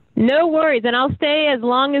 No worries, and I'll stay as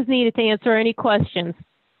long as needed to answer any questions.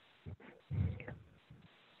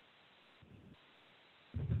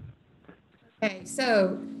 Okay,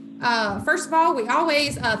 so first of all, we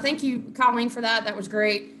always thank you, Colleen, for that. That was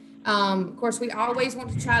great. Of course, we always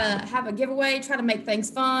want to try to have a giveaway, try to make things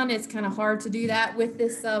fun. It's kind of hard to do that with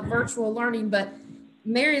this virtual learning, but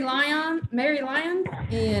Mary Lyon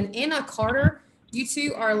and Anna Carter You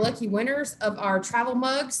two are lucky winners of our travel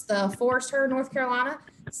mugs, the Forest Herd, North Carolina.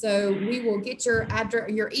 So we will get your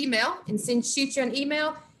address, your email, and shoot you an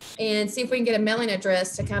email and see if we can get a mailing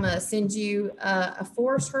address to kind of send you a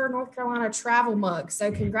Forest Herd, North Carolina travel mug.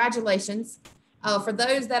 So congratulations. For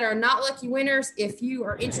those that are not lucky winners, if you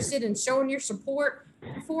are interested in showing your support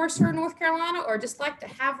for Forest Herd, North Carolina, or just like to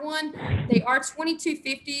have one, they are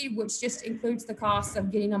 $22.50, which just includes the cost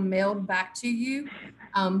of getting them mailed back to you.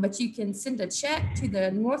 But you can send a check to the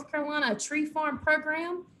North Carolina Tree Farm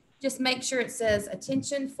Program. Just make sure it says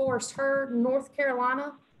 "Attention Forest Herd, North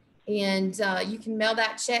Carolina," and you can mail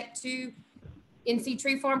that check to NC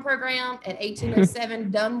Tree Farm Program at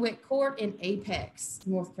 1807 Dunwick Court in Apex,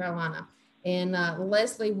 North Carolina. And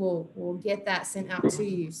Leslie will get that sent out to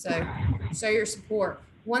you. So show your support.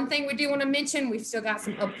 One thing we do want to mention, we've still got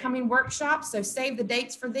some upcoming workshops, so save the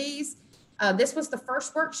dates for these. This was the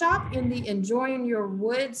first workshop in the Enjoying Your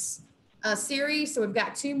Woods series. So we've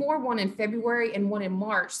got 2 more, one in February and one in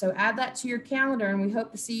March. So add that to your calendar, and we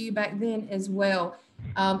hope to see you back then as well.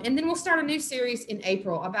 And then we'll start a new series in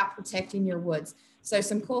April about protecting your woods. So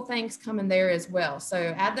some cool things coming there as well.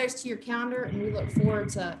 So add those to your calendar, and we look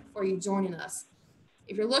forward for you joining us.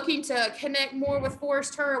 If you're looking to connect more with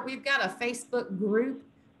Forest Herd, we've got a Facebook group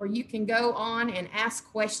where you can go on and ask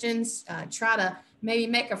questions, try to maybe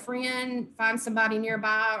make a friend, find somebody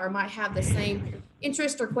nearby or might have the same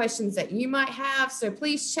interest or questions that you might have. So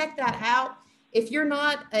please check that out. If you're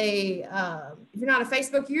not a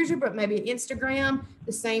Facebook user, but maybe Instagram,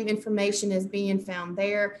 the same information is being found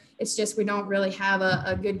there. It's just we don't really have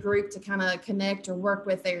a good group to kind of connect or work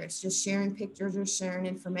with there. It's just sharing pictures or sharing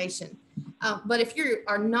information. But if you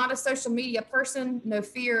are not a social media person, no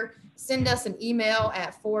fear, send us an email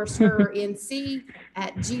at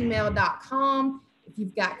foresternc@gmail.com. If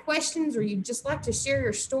you've got questions or you'd just like to share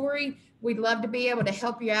your story, we'd love to be able to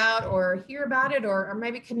help you out or hear about it or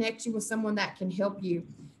maybe connect you with someone that can help you.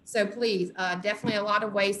 So please, definitely a lot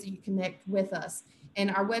of ways that you connect with us. And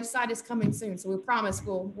our website is coming soon. So we promise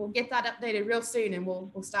we'll get that updated real soon, and we'll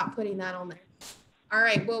stop putting that on there. All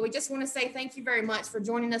right, well, we just want to say thank you very much for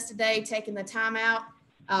joining us today, taking the time out.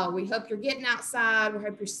 We hope you're getting outside. We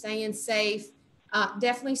hope you're staying safe.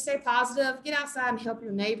 Definitely stay positive, get outside and help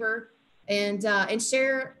your neighbor. And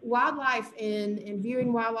share wildlife and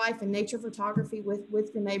viewing wildlife and nature photography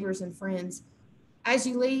with your neighbors and friends. As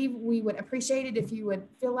you leave, we would appreciate it if you would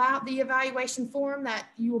fill out the evaluation form that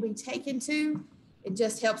you will be taken to. It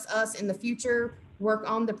just helps us in the future work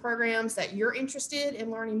on the programs that you're interested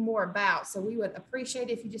in learning more about. So we would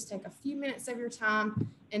appreciate it if you just take a few minutes of your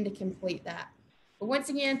time and to complete that. But once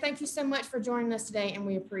again, thank you so much for joining us today, and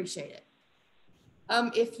we appreciate it.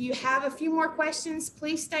 If you have a few more questions,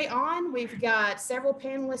 please stay on. We've got several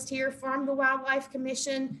panelists here from the Wildlife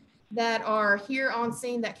Commission that are here on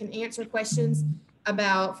scene that can answer questions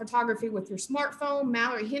about photography with your smartphone.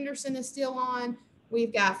 Mallory Henderson is still on.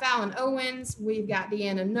 We've got Fallon Owens. We've got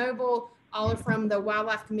Deanna Noble, all are from the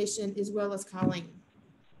Wildlife Commission, as well as Colleen.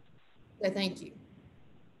 So thank you.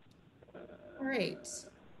 All right, so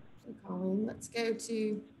Colleen, let's go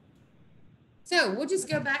to... So we'll just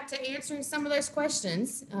go back to answering some of those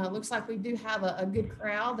questions. Looks like we do have a good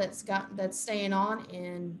crowd that's staying on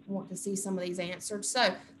and want to see some of these answered.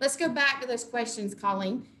 So let's go back to those questions,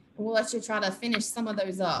 Colleen, and we'll let you try to finish some of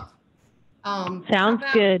those up. Sounds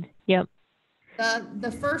good. Yep.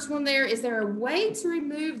 The first one there, is there a way to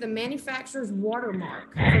remove the manufacturer's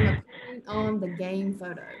watermark from appearing on the game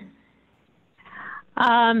photo?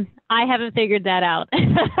 I haven't figured that out.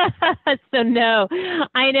 So no,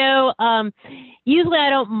 I know, usually I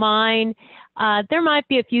don't mind. There might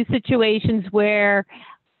be a few situations where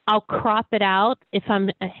I'll crop it out. If I'm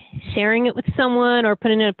sharing it with someone or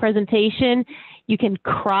putting in a presentation, you can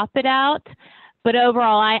crop it out. But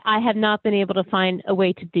overall, I have not been able to find a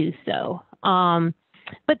way to do so.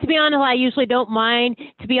 But to be honest, I usually don't mind.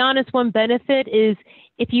 To be honest, one benefit is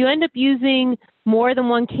if you end up using more than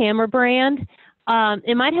one camera brand,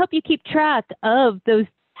 it might help you keep track of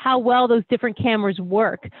how well those different cameras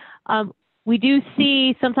work. We do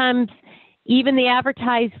see sometimes even the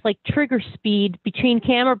advertised like trigger speed between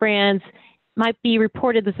camera brands might be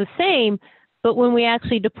reported as the same, but when we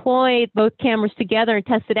actually deploy both cameras together and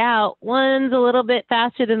test it out, one's a little bit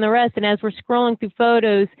faster than the rest. And as we're scrolling through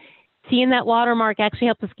photos, seeing that watermark actually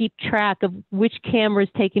helps us keep track of which camera is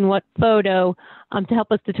taking what photo to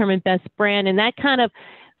help us determine best brand. And that kind of,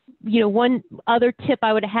 one other tip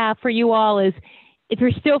I would have for you all is if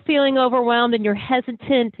you're still feeling overwhelmed and you're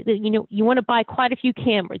hesitant, you want to buy quite a few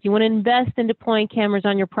cameras. You want to invest in deploying cameras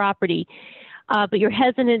on your property, but you're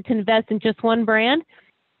hesitant to invest in just one brand,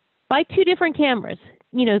 buy 2 different cameras.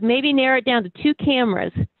 maybe narrow it down to 2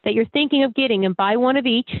 cameras that you're thinking of getting and buy one of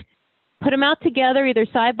each, put them out together, either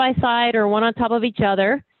side by side or one on top of each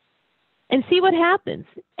other, and see what happens.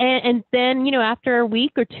 And then, after a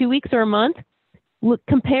week or 2 weeks or a month,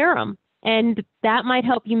 compare them. And that might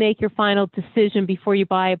help you make your final decision before you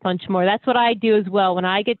buy a bunch more. That's what I do as well. When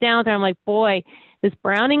I get down there, I'm like, boy, this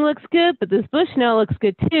Browning looks good, but this Bushnell looks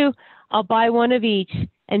good too. I'll buy one of each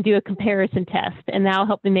and do a comparison test, and that'll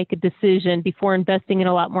help me make a decision before investing in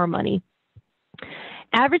a lot more money.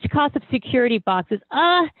 Average cost of security boxes,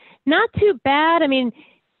 not too bad. I mean,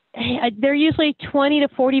 they're usually 20 to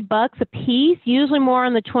 40 bucks a piece, usually more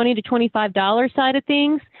on the $20 to $25 side of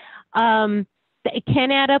things. It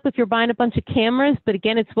can add up if you're buying a bunch of cameras, but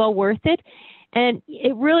again, it's well worth it. And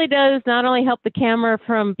it really does not only help the camera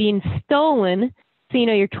from being stolen, so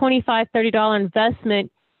your $25, $30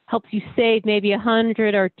 investment helps you save maybe a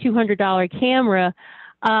 $100 or $200 camera,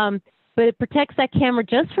 but it protects that camera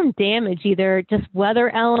just from damage, either just weather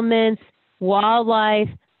elements, wildlife,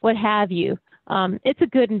 what have you. It's a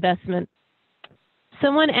good investment.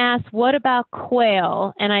 Someone asked, what about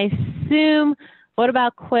quail? And I assume, what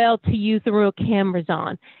about quail to use the remote cameras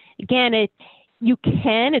on? Again, it's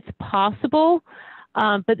possible,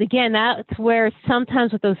 but again, that's where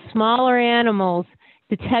sometimes with those smaller animals,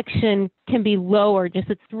 detection can be lower,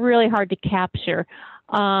 it's really hard to capture.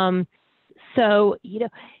 So,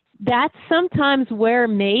 that's sometimes where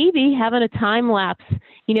maybe having a time lapse,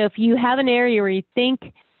 if you have an area where you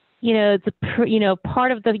think, it's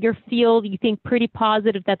part of your field, you think pretty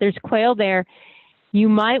positive that there's quail there, you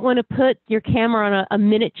might want to put your camera on a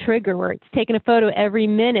minute trigger where it's taking a photo every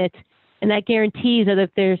minute, and that guarantees that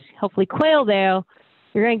if there's hopefully quail there,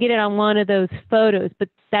 you're going to get it on one of those photos, but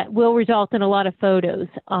that will result in a lot of photos.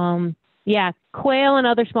 Quail and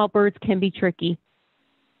other small birds can be tricky.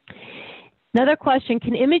 Another question,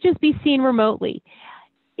 can images be seen remotely?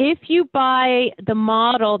 If you buy the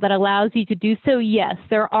model that allows you to do so, yes,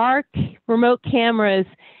 there are remote cameras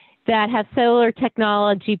that have cellular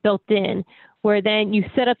technology built in, where then you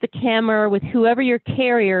set up the camera with whoever your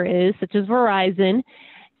carrier is, such as Verizon,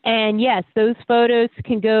 and yes, those photos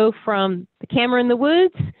can go from the camera in the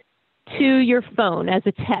woods to your phone as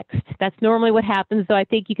a text. That's normally what happens, though I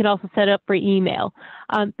think you can also set up for email.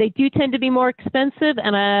 They do tend to be more expensive,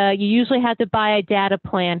 and you usually have to buy a data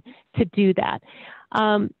plan to do that.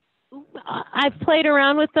 I've played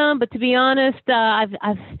around with them, but to be honest,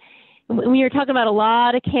 when you're talking about a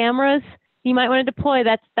lot of cameras, you might want to deploy,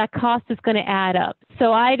 that cost is going to add up.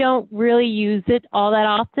 So I don't really use it all that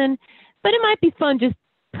often, but it might be fun just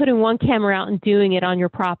putting one camera out and doing it on your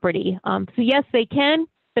property. So yes, they can,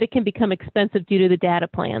 but it can become expensive due to the data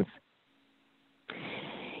plans.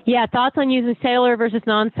 Yeah, thoughts on using cellular versus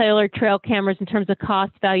non-cellular trail cameras in terms of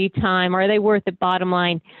cost, value, time. Are they worth it, bottom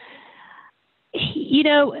line?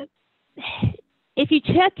 If you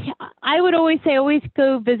check, I would always say, always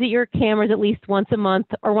go visit your cameras at least once a month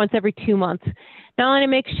or once every 2 months. Not only to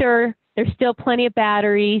make sure there's still plenty of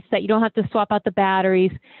batteries, that you don't have to swap out the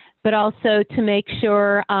batteries, but also to make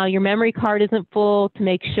sure your memory card isn't full, to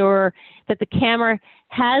make sure that the camera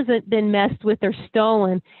hasn't been messed with or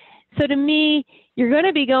stolen. So to me, you're going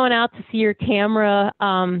to be going out to see your camera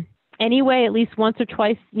anyway, at least once or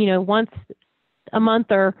twice, once a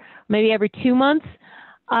month or maybe every 2 months.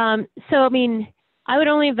 So, I mean, I would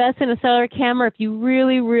only invest in a cellular camera if you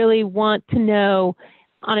really, really want to know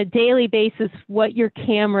on a daily basis what your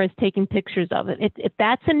camera is taking pictures of. If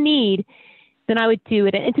that's a need, then I would do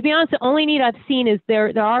it. And to be honest, the only need I've seen is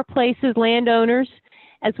there are places, landowners,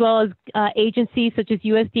 as well as agencies such as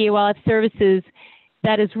USDA Wildlife Services,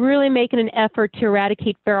 that is really making an effort to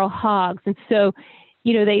eradicate feral hogs. And so,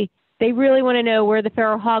 they really want to know where the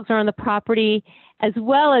feral hogs are on the property, as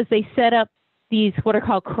well as they set up these what are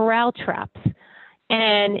called corral traps.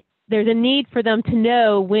 And there's a need for them to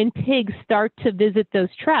know when pigs start to visit those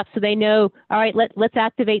traps, so they know, all right, let's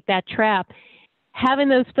activate that trap. Having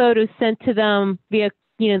those photos sent to them via,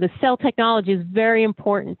 the cell technology is very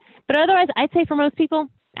important. But otherwise, I'd say for most people,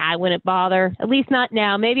 I wouldn't bother, at least not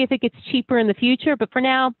now. Maybe if it gets cheaper in the future, but for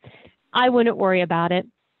now, I wouldn't worry about it.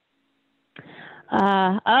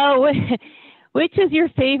 Which is your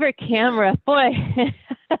favorite camera? Boy,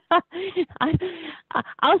 I'm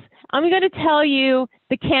going to tell you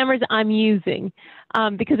the cameras I'm using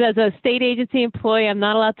because as a state agency employee, I'm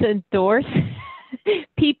not allowed to endorse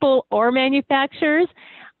people or manufacturers.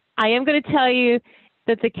 I am going to tell you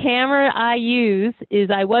that the camera I use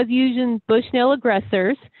I was using Bushnell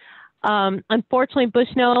Aggressors. Unfortunately,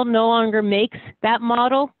 Bushnell no longer makes that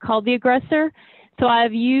model called the Aggressor. So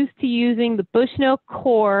I've using the Bushnell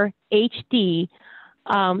Core HD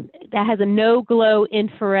that has a no-glow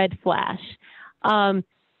infrared flash.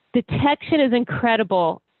 Detection is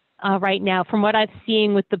incredible right now. From what I've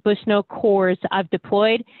seen with the Bushnell cores I've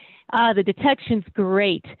deployed, the detection's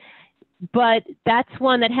great. But that's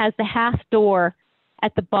one that has the half door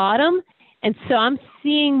at the bottom. And so I'm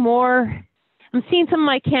seeing some of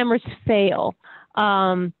my cameras fail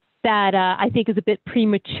that I think is a bit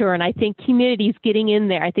premature. And I think humidity's getting in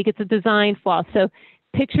there. I think it's a design flaw. So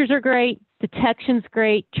pictures are great, detection's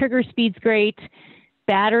great, trigger speed's great,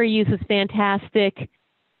 battery use is fantastic.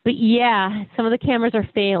 But yeah, some of the cameras are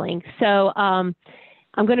failing. So I'm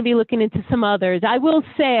going to be looking into some others. I will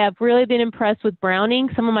say I've really been impressed with Browning.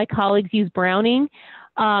 Some of my colleagues use Browning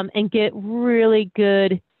and get really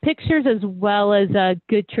good pictures as well as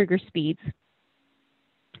good trigger speeds.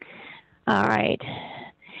 All right.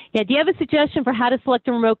 Yeah, do you have a suggestion for how to select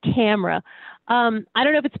a remote camera? I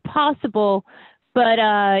don't know if it's possible, but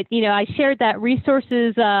you know, I shared that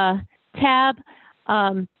resources tab.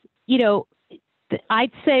 You know,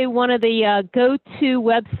 I'd say one of the go-to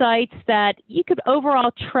websites that you could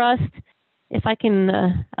overall trust, if I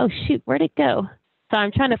can, oh shoot, where'd it go? So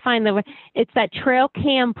I'm trying to find it's that Trail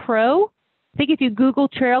Cam Pro. I think if you Google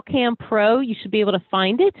Trail Cam Pro, you should be able to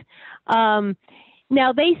find it.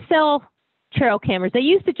 Now they sell trail cameras. They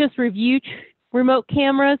used to just review remote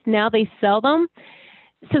cameras. Now they sell them.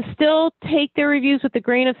 So still take their reviews with a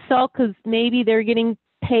grain of salt because maybe they're getting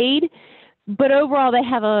paid. But overall, they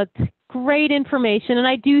have a great information, and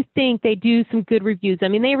I do think they do some good reviews. I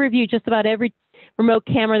mean, they review just about every remote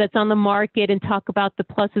camera that's on the market and talk about the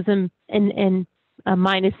pluses and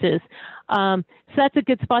minuses. So that's a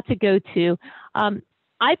good spot to go to.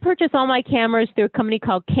 I purchase all my cameras through a company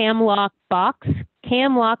called Camlock Box.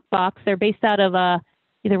 Camlock Box. They're based out of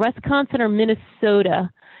either Wisconsin or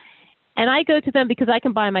Minnesota. And I go to them because I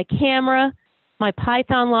can buy my camera, my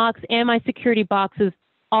Python locks, and my security boxes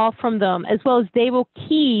all from them, as well as they will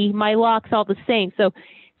key my locks all the same. So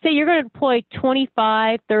say you're going to deploy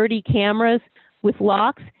 25, 30 cameras with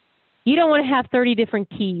locks. You don't want to have 30 different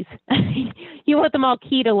keys. You want them all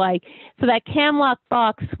keyed alike. So that Camlock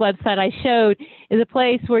Box website I showed is a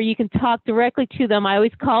place where you can talk directly to them. I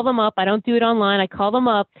always call them up. I don't do it online. I call them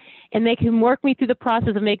up, and they can work me through the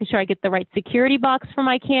process of making sure I get the right security box for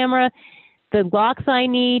my camera, the locks I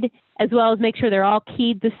need, as well as make sure they're all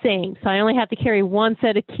keyed the same. So I only have to carry one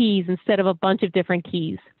set of keys instead of a bunch of different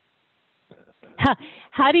keys.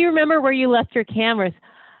 How do you remember where you left your cameras?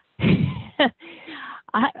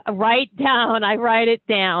 I write it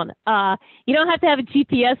down. You don't have to have a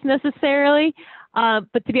GPS necessarily,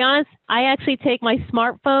 but to be honest, I actually take my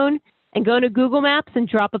smartphone and go to Google Maps and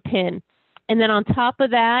drop a pin. And then on top of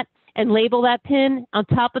that, and label that pin, on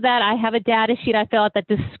top of that, I have a data sheet I fill out that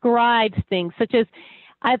describes things, such as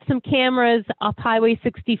I have some cameras off Highway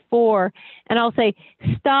 64, and I'll say,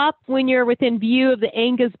 stop when you're within view of the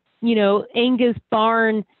Angus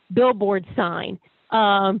Barn billboard sign.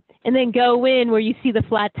 And then go in where you see the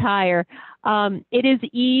flat tire. It is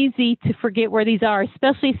easy to forget where these are,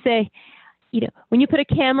 especially say, when you put a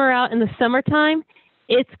camera out in the summertime,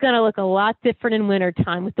 it's going to look a lot different in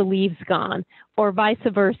wintertime with the leaves gone, or vice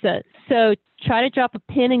versa. So try to drop a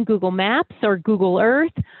pin in Google Maps or Google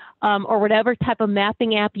Earth, or whatever type of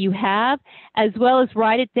mapping app you have, as well as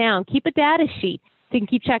write it down. Keep a data sheet so you can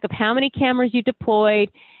keep track of how many cameras you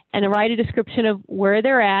deployed and write a description of where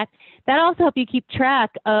they're at. That also helps you keep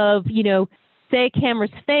track of, say a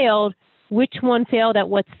camera's failed, which one failed at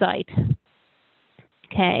what site.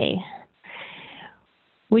 Okay.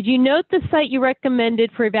 Would you note the site you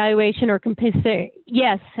recommended for evaluation or compare?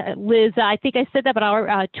 Yes, Liz, I think I said that, but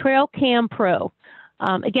our Trail Cam Pro.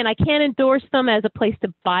 Again, I can't endorse them as a place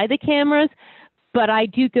to buy the cameras, but I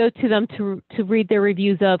do go to them to read their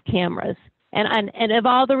reviews of cameras. And of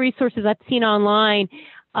all the resources I've seen online,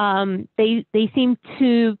 they seem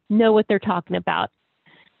to know what they're talking about.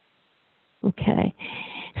 Okay.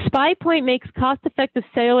 SpyPoint makes cost-effective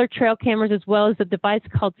cellular trail cameras as well as a device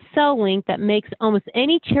called CellLink that makes almost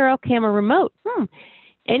any trail camera remote.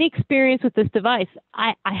 Any experience with this device?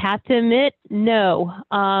 I have to admit, no.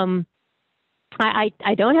 I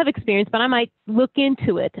don't have experience, but I might look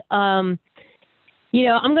into it. I'm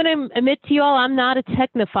going to admit to you all, I'm not a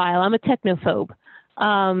technophile. I'm a technophobe.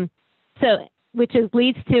 Which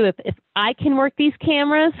leads to if I can work these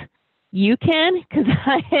cameras, you can, because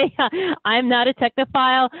I'm not a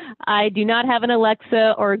technophile. I do not have an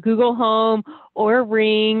Alexa or a Google Home or a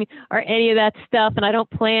Ring or any of that stuff, and I don't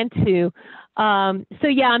plan to. So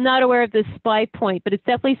yeah, I'm not aware of this SpyPoint, but it's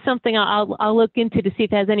definitely something I'll look into to see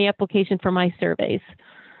if it has any application for my surveys.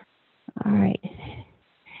 All right.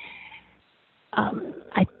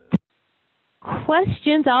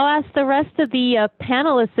 Questions? I'll ask the rest of the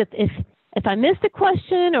panelists if I missed a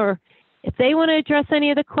question or if they want to address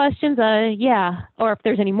any of the questions, yeah, or if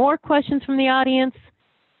there's any more questions from the audience.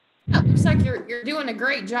 It looks like you're doing a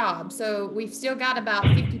great job. So we've still got about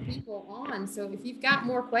 50 people on. So if you've got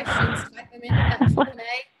more questions, type them into that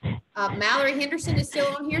Q&A. Mallory Henderson is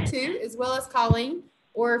still on here too, as well as Colleen.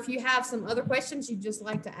 Or if you have some other questions you'd just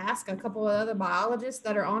like to ask a couple of other biologists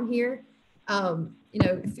that are on here,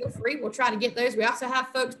 feel free. We'll try to get those. We also have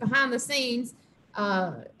folks behind the scenes,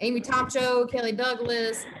 Amy Tomcho, Kelly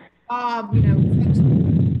Douglas, Bob, folks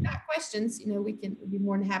who got questions, we'd be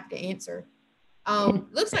more than happy to answer.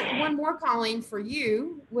 Looks like one more, Colleen, for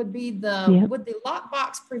you would be would the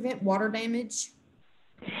lockbox prevent water damage?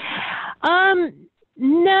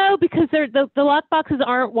 No, because the lockboxes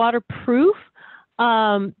aren't waterproof.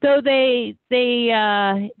 Though they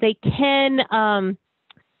can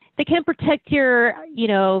protect your,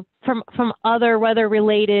 from other weather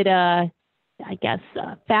related,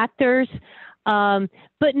 factors.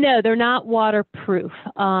 But no, they're not waterproof.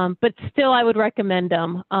 But still, I would recommend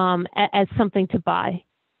them as something to buy.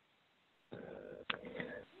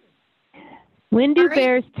 When do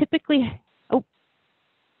bears typically? Oh,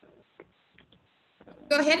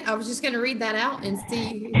 go ahead. I was just going to read that out and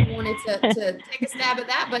see who wanted to take a stab at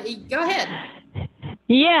that. But go ahead.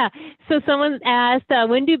 Yeah. So someone asked,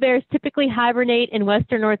 when do bears typically hibernate in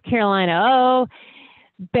Western North Carolina? Oh,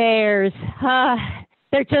 bears.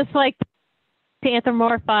 They're just like to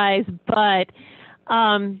anthropomorphize, but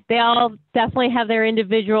they all definitely have their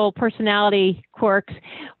individual personality quirks.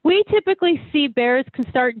 We typically see bears can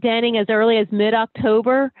start denning as early as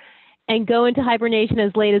mid-October and go into hibernation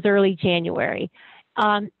as late as early January.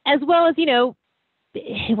 As well as,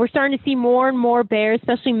 we're starting to see more and more bears,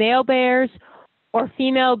 especially male bears or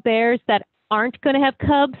female bears that aren't going to have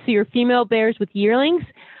cubs. So your female bears with yearlings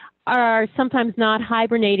are sometimes not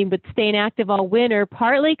hibernating but staying active all winter,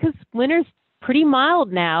 partly because winter's pretty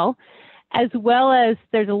mild now, as well as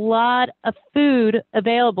there's a lot of food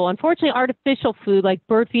available. Unfortunately, artificial food like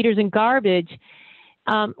bird feeders and garbage.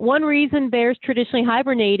 One reason bears traditionally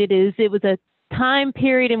hibernated is it was a time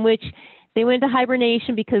period in which they went into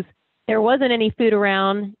hibernation because there wasn't any food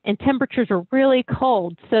around and temperatures were really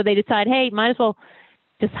cold. So they decide, hey, might as well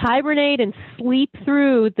just hibernate and sleep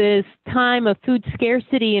through this time of food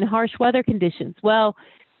scarcity and harsh weather conditions. Well,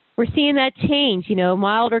 we're seeing that change,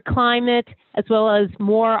 milder climate as well as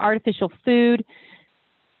more artificial food.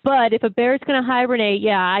 But if a bear is going to hibernate,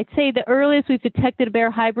 yeah, I'd say the earliest we've detected a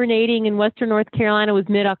bear hibernating in Western North Carolina was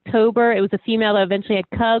mid-October. It was a female that eventually had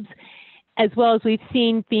cubs, as well as we've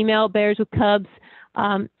seen female bears with cubs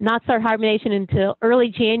not start hibernation until early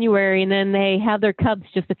January, and then they have their cubs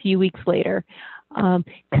just a few weeks later.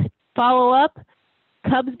 Follow up,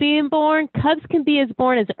 cubs being born. Cubs can be as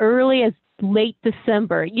born as early as late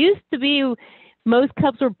December. It used to be most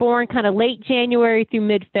cubs were born kind of late January through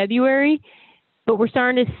mid-February, but we're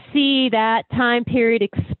starting to see that time period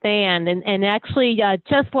expand. And actually,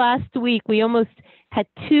 just last week, we almost had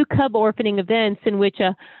 2 cub orphaning events in which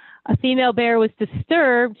a female bear was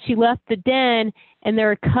disturbed. She left the den, and there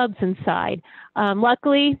are cubs inside.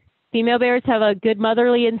 Luckily, female bears have a good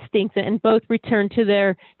motherly instinct, and both returned to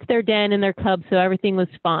their den and their cubs, so everything was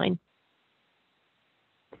fine.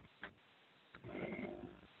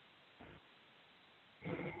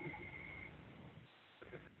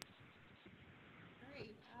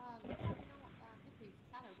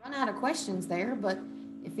 Run out of questions there, but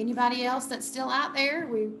if anybody else that's still out there,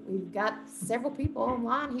 we've got several people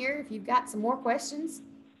online here. If you've got some more questions,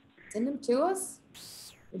 send them to us.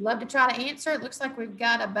 We'd love to try to answer. It looks like we've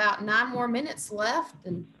got about 9 more minutes left,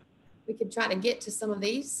 and we could try to get to some of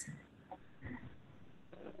these.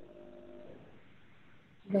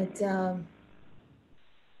 But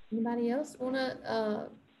anybody else want to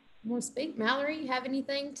speak? Mallory, have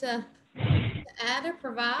anything to add or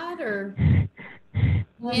provide, or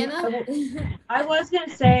Hannah? I was going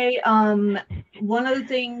to say, one of the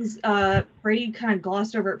things Brady kind of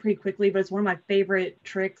glossed over it pretty quickly, but it's one of my favorite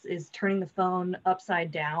tricks is turning the phone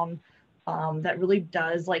upside down. That really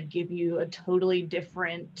does give you a totally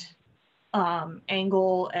different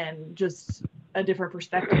angle and just a different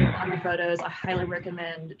perspective on your photos. I highly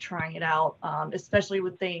recommend trying it out, especially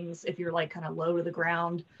with things if you're kind of low to the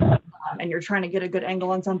ground and you're trying to get a good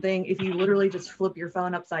angle on something. If you literally just flip your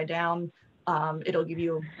phone upside down, it'll give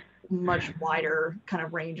you a much wider kind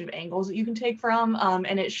of range of angles that you can take from,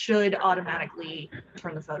 and it should automatically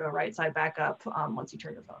turn the photo right side back up once you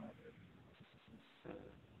turn your phone over.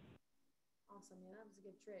 Awesome, yeah, that was a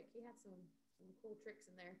good trick. He had some cool tricks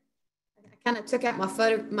in there. I kind of took out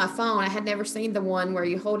my phone. I had never seen the one where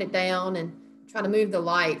you hold it down and try to move the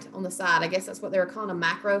light on the side. I guess that's what they were calling a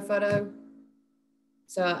macro photo.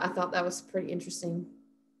 So I thought that was pretty interesting.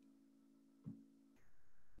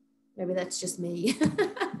 Maybe that's just me.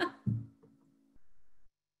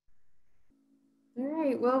 All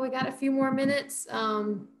right, well, we got a few more minutes.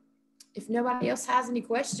 If nobody else has any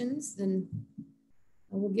questions, then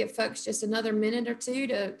we'll give folks just another minute or two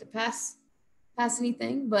to pass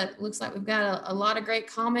anything, but looks like we've got a lot of great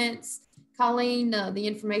comments. Colleen, the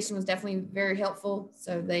information was definitely very helpful.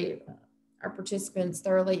 So our participants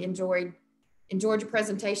thoroughly enjoyed your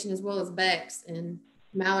presentation as well as Beck's. And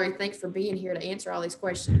Mallory, thanks for being here to answer all these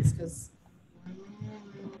questions.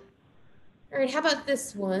 All right, how about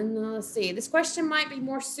this one? Let's see. This question might be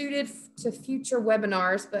more suited to future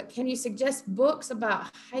webinars, but can you suggest books about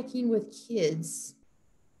hiking with kids?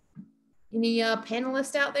 Any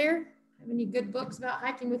panelists out there have any good books about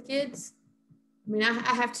hiking with kids? I mean,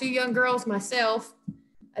 I have 2 young girls myself.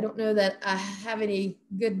 I don't know that I have any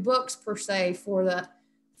good books per se for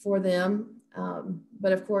them.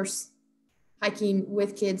 But of course, hiking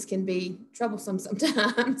with kids can be troublesome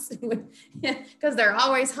sometimes because they're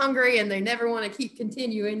always hungry and they never want to keep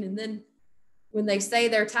continuing. And then when they say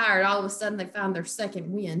they're tired, all of a sudden they found their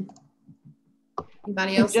second win.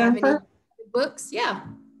 Anybody else have any good books? Yeah.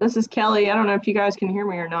 This is Kelly. I don't know if you guys can hear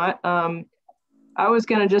me or not. I was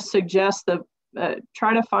going to just suggest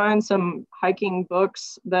try to find some hiking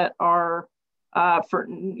books that are for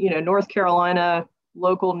North Carolina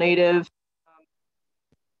local native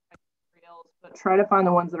trails, but try to find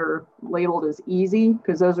the ones that are labeled as easy,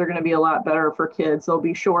 because those are going to be a lot better for kids. They'll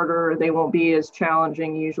be shorter, they won't be as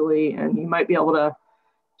challenging usually, and you might be able to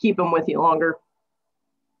keep them with you longer.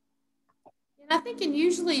 I think, and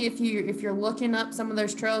usually if you're looking up some of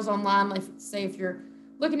those trails online, like say if you're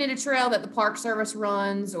looking at a trail that the Park Service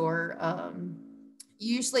runs, or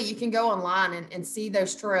usually you can go online and see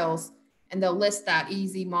those trails, and they'll list that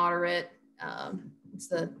easy, moderate. It's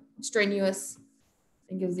the strenuous, I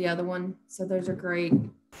think is the other one. So those are great.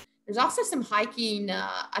 There's also some hiking.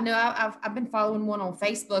 I know I've been following one on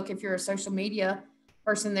Facebook. If you're a social media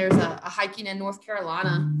person, there's a hiking in North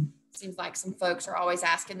Carolina. Seems like some folks are always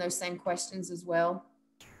asking those same questions as well.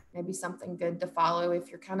 Maybe something good to follow if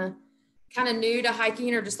you're kind of new to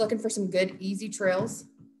hiking or just looking for some good, easy trails,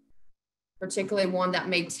 particularly one that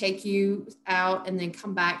may take you out and then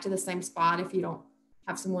come back to the same spot if you don't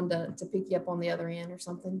have someone to pick you up on the other end or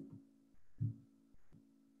something.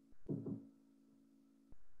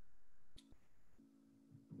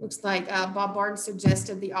 Looks like Bob Barton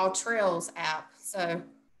suggested the All Trails app. So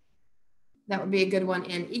that would be a good one,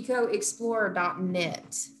 and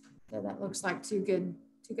ecoexplorer.net. So that looks like two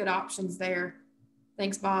good options there.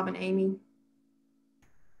 Thanks, Bob and Amy.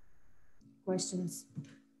 Questions?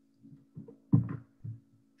 All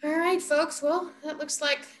right, folks. Well, that looks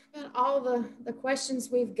like about all the questions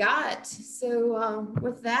we've got. So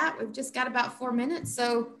with that, we've just got about 4 minutes.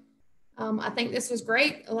 So I think this was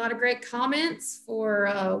great. A lot of great comments for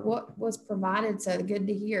what was provided. So good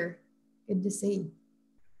to hear. Good to see.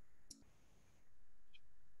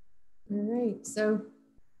 All right, so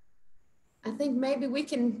I think maybe we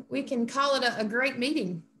can call it a great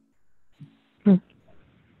meeting.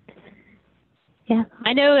 Yeah,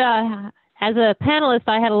 I know as a panelist,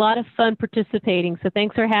 I had a lot of fun participating. So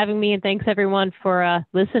thanks for having me, and thanks everyone for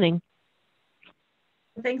listening.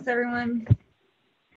 Thanks everyone.